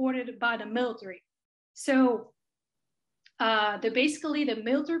supported by the military. So basically the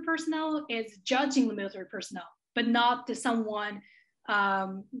military personnel is judging the military personnel, but not someone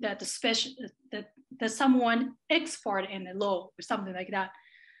that someone expert in the law or something like that.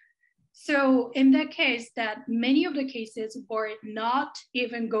 So in that case, that many of the cases were not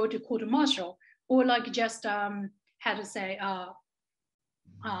even go to court of martial, or like just how to say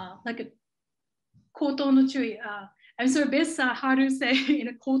like a koto no chui. I'm sorry, best how to say in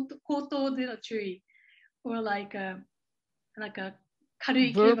a koto de no chui, or like a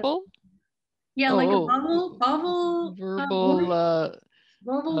verbal. Yeah, like a bubble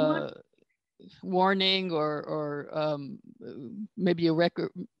verbal warning, or maybe a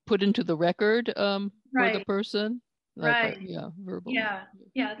record put into the record for the person, like verbal.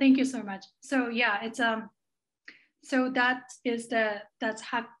 Yeah, thank you so much. So yeah, it's so that's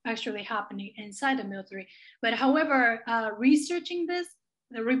actually happening inside the military. But however, researching this,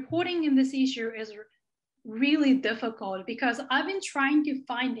 the reporting in this issue is really difficult, because I've been trying to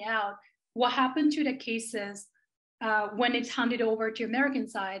find out what happened to the cases when it's handed over to American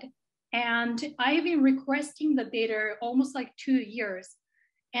side. And I've been requesting the data almost like 2 years.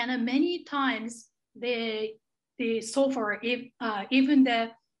 And many times so far, even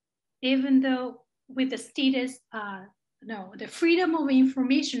though with the status, the Freedom of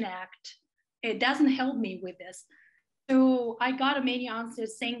Information Act, it doesn't help me with this. So I got many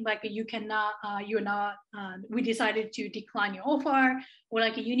answers saying like, you cannot, we decided to decline your offer, or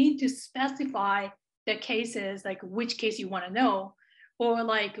like you need to specify the cases, like which case you want to know, or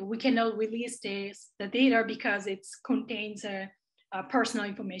like we cannot release the data because it contains personal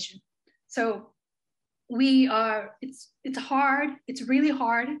information. So it's hard, it's really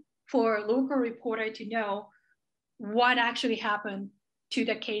hard for a local reporter to know what actually happened to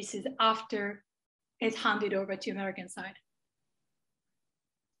the cases after it's handed over to American side.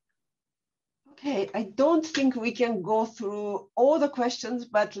 Okay, I don't think we can go through all the questions,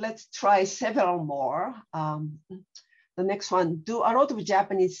 but let's try several more. The next one, do a lot of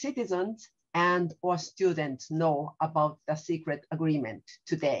Japanese citizens and or students know about the secret agreement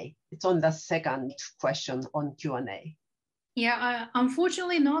today? It's on the second question on Q&A. Yeah,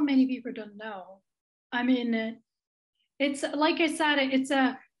 unfortunately, not many people don't know. I mean, it's like I said,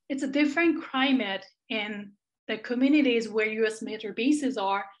 it's a different climate in the communities where US military bases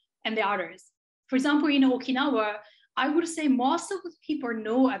are and the others. For example, in Okinawa, I would say most of the people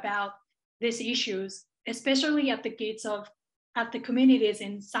know about these issues, especially at the gates of, at the communities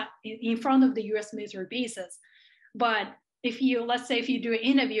in front of the US military bases. But if you, let's say if you do an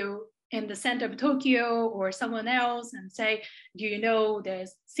interview in the center of Tokyo or someone else and say, do you know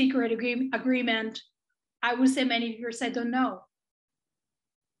there's secret agreement? I would say many people say don't know.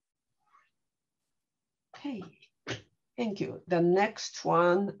 Okay, thank you. The next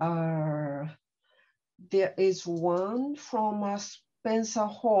one, there is one from Spencer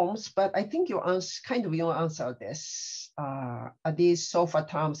Holmes, but I think you answered this. Are these SOFA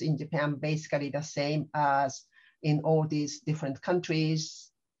terms in Japan basically the same as in all these different countries,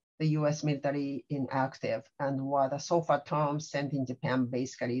 the US military inactive, and were the SOFA terms sent in Japan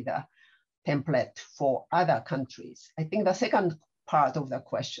basically the template for other countries? I think the second part of the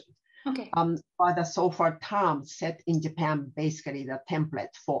question. Okay. Are the SOFA terms set in Japan basically the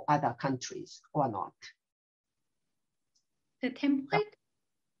template for other countries or not? The template?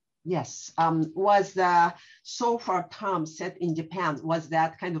 Yes. Was the SOFA term set in Japan, was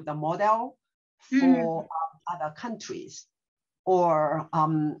that kind of the model for other countries? Or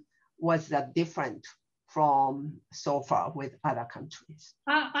was that different from SOFA with other countries?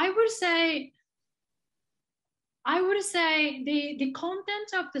 I would say the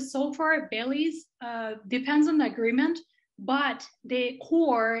content of the SOFA varies, depends on the agreement, but the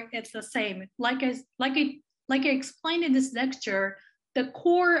core is the same. Like I explained in this lecture, the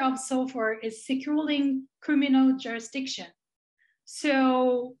core of SOFA is securing criminal jurisdiction.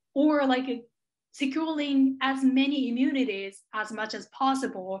 So, or like securing as many immunities as much as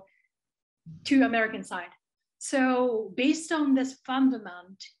possible to American side. So based on this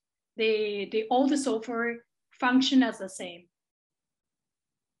fundament, all the SOFA function as the same.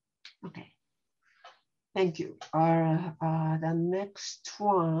 Okay, thank you. The next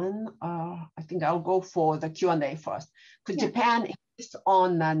one, I think I'll go for the Q&A first. Could Japan insist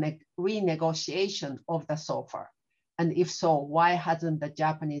on the renegotiation of the SOFA? And if so, why hasn't the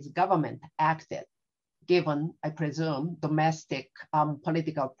Japanese government acted, given, I presume, domestic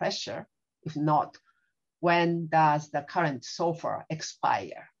political pressure? If not, when does the current SOFA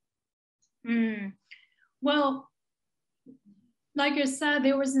expire? Well, like I said,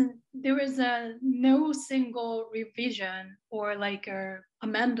 there was no single revision or like a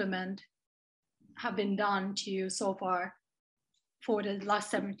amendment have been done to SOFA for the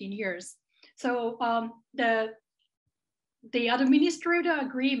last 17 years. So the administrative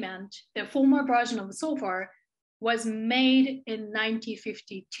agreement, the former version of SOFA, was made in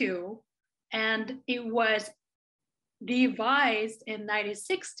 1952, and it was revised in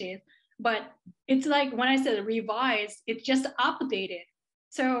 1960. But it's like when I said revised, it's just updated.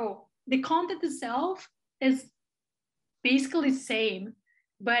 So the content itself is basically the same,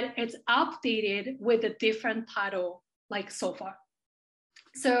 but it's updated with a different title, like SOFA.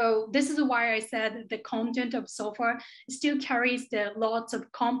 So this is why I said the content of SOFA still carries the lots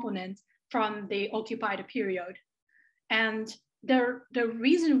of components from the occupied period. And the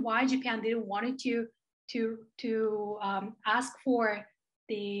reason why Japan didn't want to ask for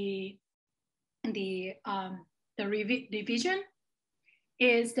the revision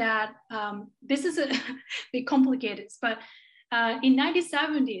is that this is a bit complicated, but in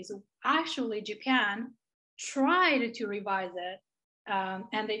 1970s, actually Japan tried to revise it,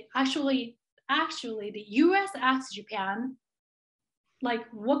 and they actually the US asked Japan, like,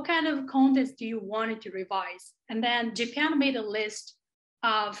 what kind of contents do you want it to revise? And then Japan made a list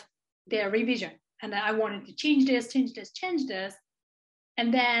of their revision, and I wanted to change this,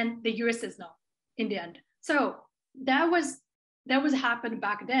 and then the US says no in the end. So that was happened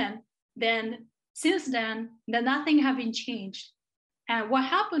back then. Then since then nothing have been changed. And what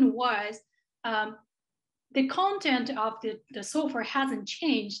happened was the content of the SOFA hasn't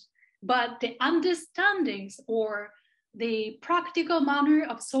changed, but the understandings or the practical manner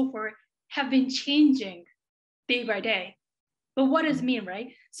of SOFA have been changing day by day. But what does it mean,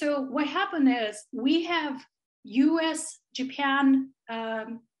 right? So what happened is we have US-Japan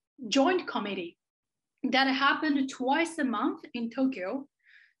joint committee that happened twice a month in Tokyo.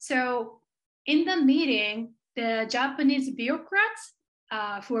 So in the meeting, the Japanese bureaucrats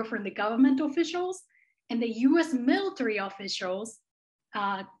who are from the government officials and the US military officials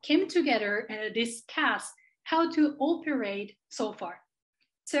came together and discussed how to operate SOFA.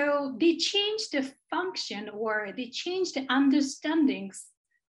 So they changed the function, or they changed the understandings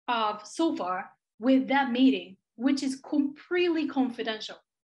of SOFA with that meeting, which is completely confidential.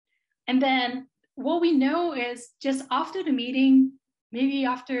 And then what we know is just after the meeting, maybe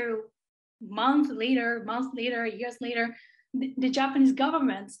after months later, years later, the Japanese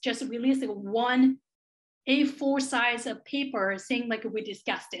government just released one A4 size of paper saying like, we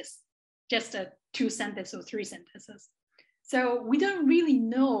discussed this, just 2 sentences or 3 sentences. So we don't really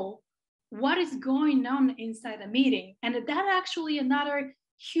know what is going on inside the meeting. And that actually another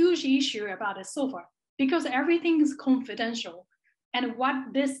huge issue about it so far, because everything is confidential. And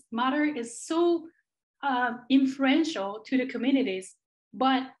what this matter is so influential to the communities,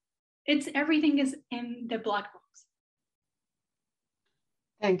 but everything is in the black box.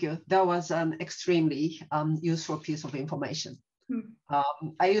 Thank you. That was an extremely useful piece of information.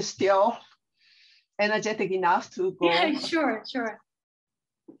 Are you still energetic enough to go? Yeah, sure.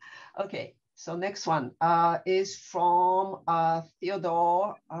 Okay, so next one is from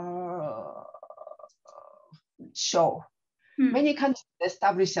Theodore Shaw. Many countries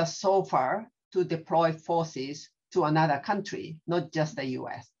established a SOFA to deploy forces to another country, not just the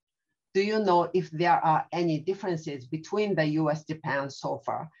US. Do you know if there are any differences between the US-Japan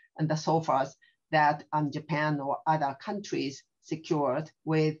SOFA and the SOFAs that Japan or other countries secured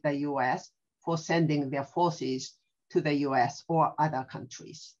with the US for sending their forces to the US or other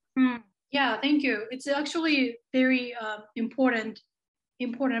countries? Yeah, thank you. It's actually very important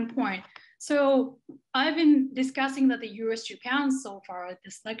point. So I've been discussing that the US-Japan so far at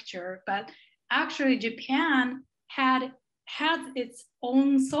this lecture, but actually Japan had its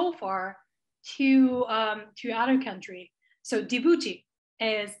own so far to other country. So Djibouti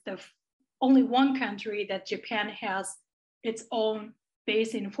is the only one country that Japan has its own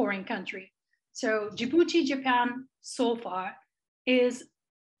base in foreign country. So Djibouti, Japan so far is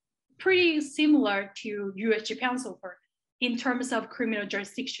pretty similar to US-Japan so far in terms of criminal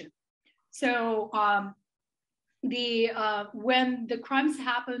jurisdiction. So when the crimes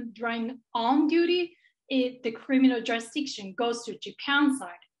happen during on duty, the criminal jurisdiction goes to Japan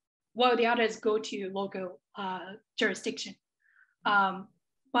side, while the others go to local jurisdiction.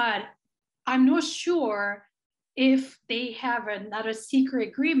 But I'm not sure if they have another secret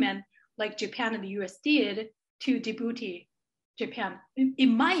agreement like Japan and the US did to Djibouti, Japan. It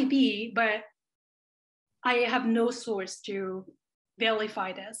might be, but I have no source to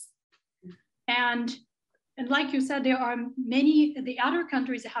verify this. And like you said, there are many, the other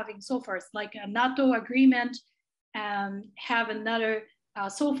countries having SOFAs, like a NATO agreement, and have another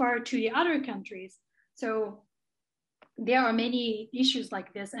SOFA to the other countries. So there are many issues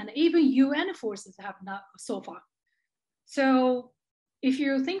like this, and even UN forces have not SOFA. So if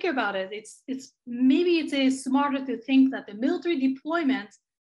you think about it, maybe it's smarter to think that the military deployment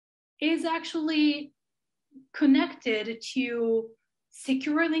is actually connected to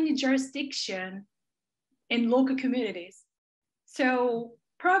securing jurisdiction in local communities. So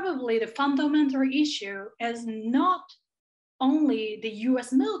probably the fundamental issue is not only the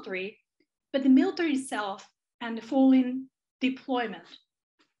US military, but the military itself and the foreign deployment.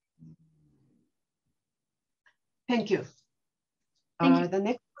 Thank you. The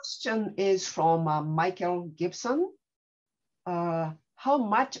next question is from Michael Gibson. How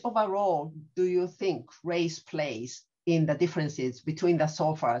much of a role do you think race plays in the differences between the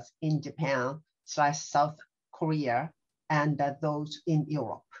SOFAs in Japan/South Korea and those in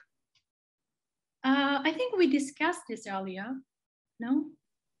Europe? I think we discussed this earlier, no?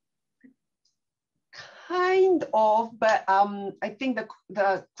 Kind of, but I think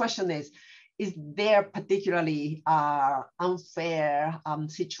the question is there particularly unfair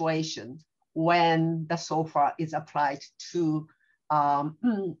situation when the SOFA is applied to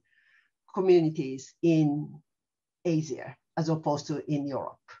communities in Asia as opposed to in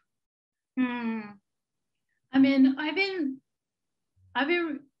Europe? I mean,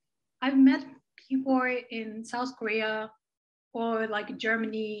 I've met people in South Korea or like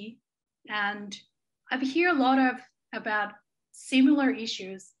Germany, and I've heard a lot about similar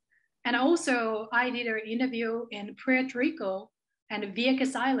issues. And also I did an interview in Puerto Rico and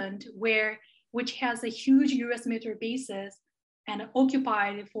Vieques Island, which has a huge US military bases and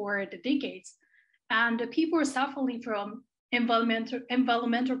occupied for the decades. And the people are suffering from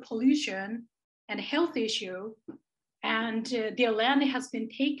environmental pollution and health issue. And their land has been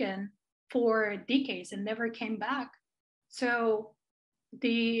taken for decades and never came back. So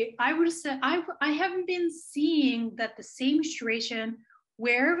I would say I haven't been seeing that the same situation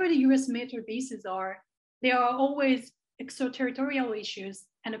wherever the US military bases are, there are always extraterritorial issues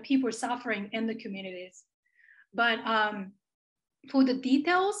and the people are suffering in the communities. But for the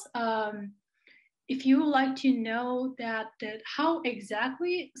details, if you would like to know that how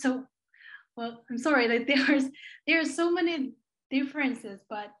exactly, so, well, I'm sorry that there are so many differences,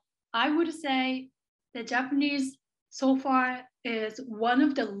 but I would say the Japanese so far is one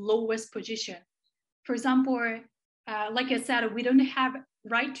of the lowest position. For example, like I said, we don't have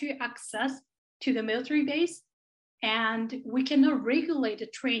right to access to the military base, and we cannot regulate the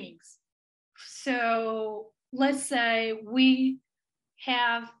trainings. So let's say we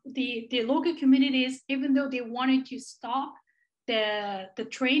have the local communities, even though they wanted to stop the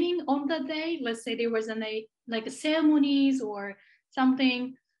training on that day, let's say there was like a ceremonies or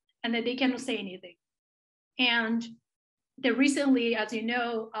something, and then they cannot say anything. And recently, as you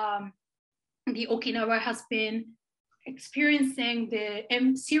know, the Okinawa has been experiencing the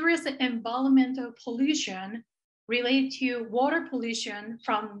serious environmental pollution related to water pollution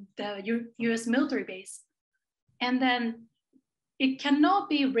from the US military base. And then it cannot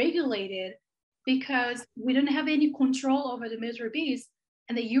be regulated because we don't have any control over the military base,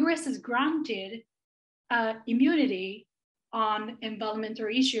 and the US has granted immunity on environmental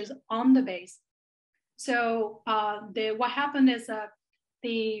issues on the base. So what happened is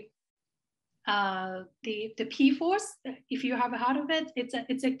the PFOS, if you have heard of it,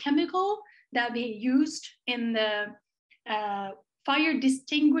 it's a chemical that they used in the fire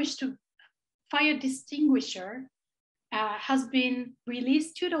distinguisher has been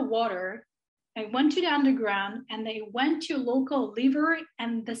released to the water and went to the underground, and they went to local river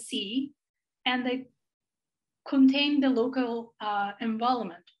and the sea, and they contained the local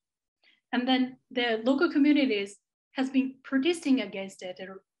environment. And then the local communities has been protesting against it and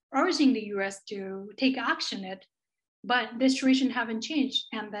urging the US to take action it, but the situation haven't changed.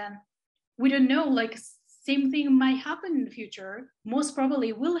 And then we don't know, like same thing might happen in the future, most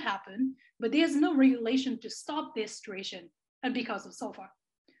probably will happen, but there's no regulation to stop this situation and because of so far.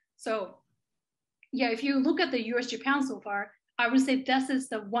 So yeah, if you look at the US-Japan so far, I would say this is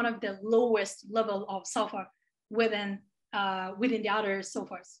one of the lowest level of sulfur within the other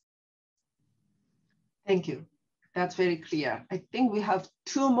sulfurs. Thank you. That's very clear. I think we have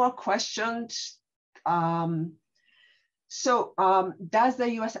two more questions. Does the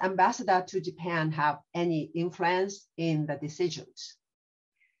US ambassador to Japan have any influence in the decisions?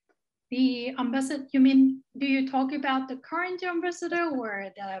 The ambassador, you mean, do you talk about the current ambassador or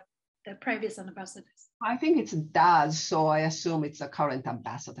the previous ambassadors? I think it does, so I assume it's a current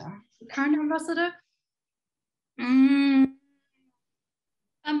ambassador. The current ambassador?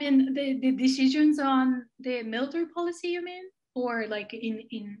 I mean, the decisions on the military policy, you mean? Or like in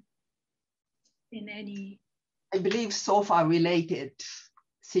any? I believe so far related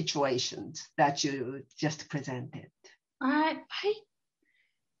situations that you just presented. I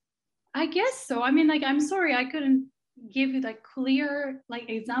guess so. I mean, like, I'm sorry, I couldn't give you like clear like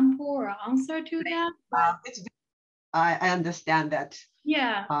example or answer to that. But I understand that.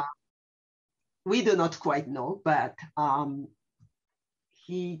 Yeah. We do not quite know, but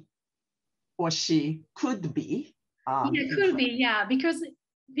he or she could be. It could be, yeah,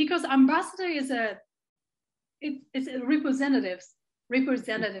 because ambassador is it's a representative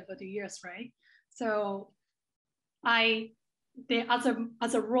of the US, right? So as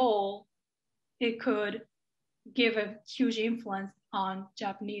a role, it could give a huge influence on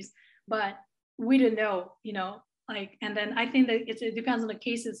Japanese, but we don't know, like, and then I think that it depends on the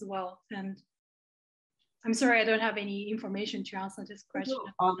case as well. And I'm sorry, I don't have any information to answer this question.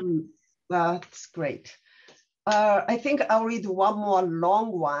 That's great. I think I'll read one more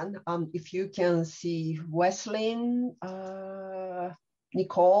long one. If you can see Wesley,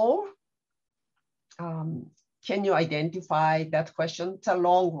 Nicole, can you identify that question? It's a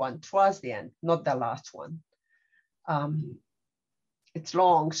long one towards the end, not the last one. It's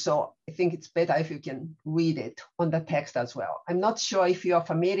long, so I think it's better if you can read it on the text as well. I'm not sure if you're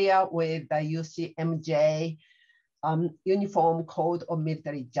familiar with the UCMJ Uniform Code of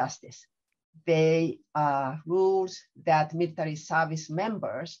Military Justice. They are rules that military service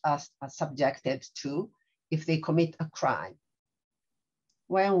members are subjected to if they commit a crime.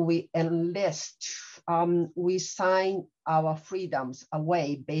 When we enlist, we sign our freedoms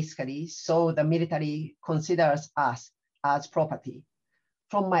away, basically, so the military considers us as property.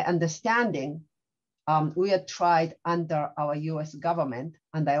 From my understanding, we are tried under our US government,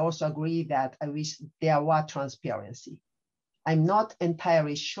 and I also agree that I wish there were transparency. I'm not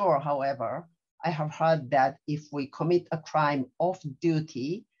entirely sure, however, I have heard that if we commit a crime off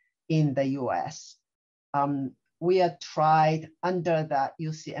duty in the US, we are tried under the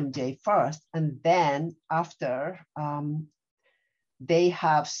UCMJ first, and then after they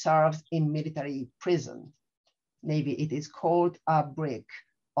have served in military prison. Maybe it is called a brig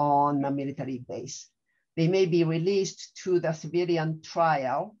on a military base. They may be released to the civilian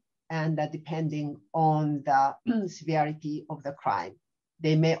trial, and depending on the severity of the crime,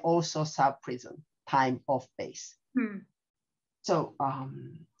 they may also serve prison time off base. So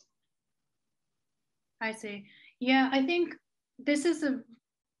I see. Yeah, I think this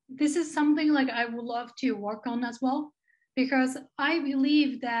is something like I would love to work on as well, because I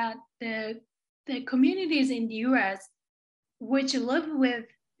believe that the communities in the US which live with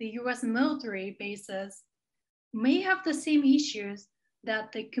the US military bases may have the same issues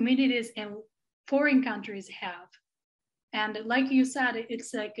that the communities in foreign countries have. And like you said,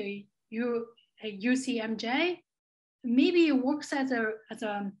 it's like a UCMJ. Maybe it works as a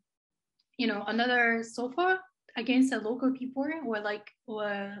another sofa against the local people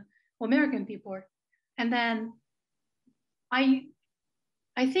or American people. And then I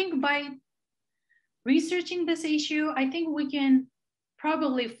think by researching this issue, I think we can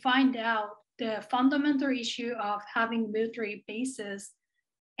probably find out the fundamental issue of having military bases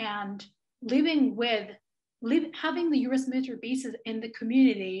and having the US military bases in the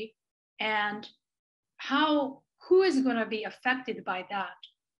community, and who is going to be affected by that.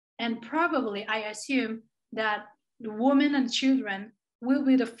 And probably I assume that the women and children will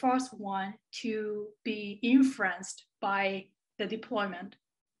be the first one to be influenced by the deployment.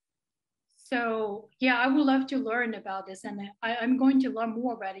 So yeah, I would love to learn about this, and I'm going to learn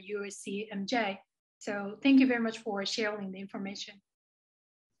more about USCMJ. So thank you very much for sharing the information.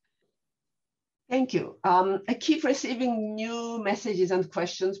 Thank you. I keep receiving new messages and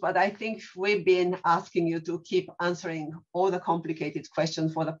questions, but I think we've been asking you to keep answering all the complicated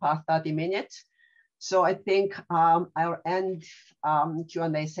questions for the past 30 minutes. So I think I'll end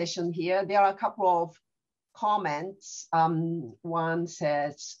Q&A session here. There are a couple of comments. One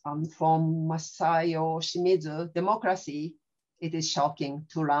says, from Masayo Shimizu, democracy, it is shocking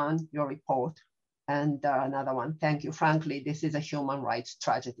to learn your report. And another one, thank you. Frankly, this is a human rights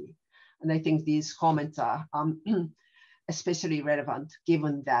tragedy. And I think these comments are especially relevant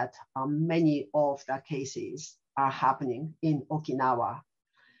given that many of the cases are happening in Okinawa.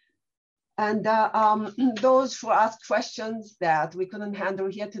 And those who asked questions that we couldn't handle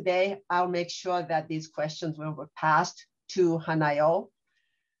here today, I'll make sure that these questions will be passed to Hanayo.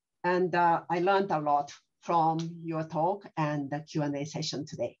 And I learned a lot from your talk and the Q&A session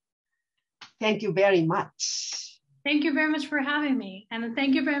today. Thank you very much. Thank you very much for having me. And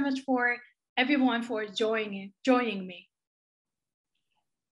thank you very much for everyone for joining me.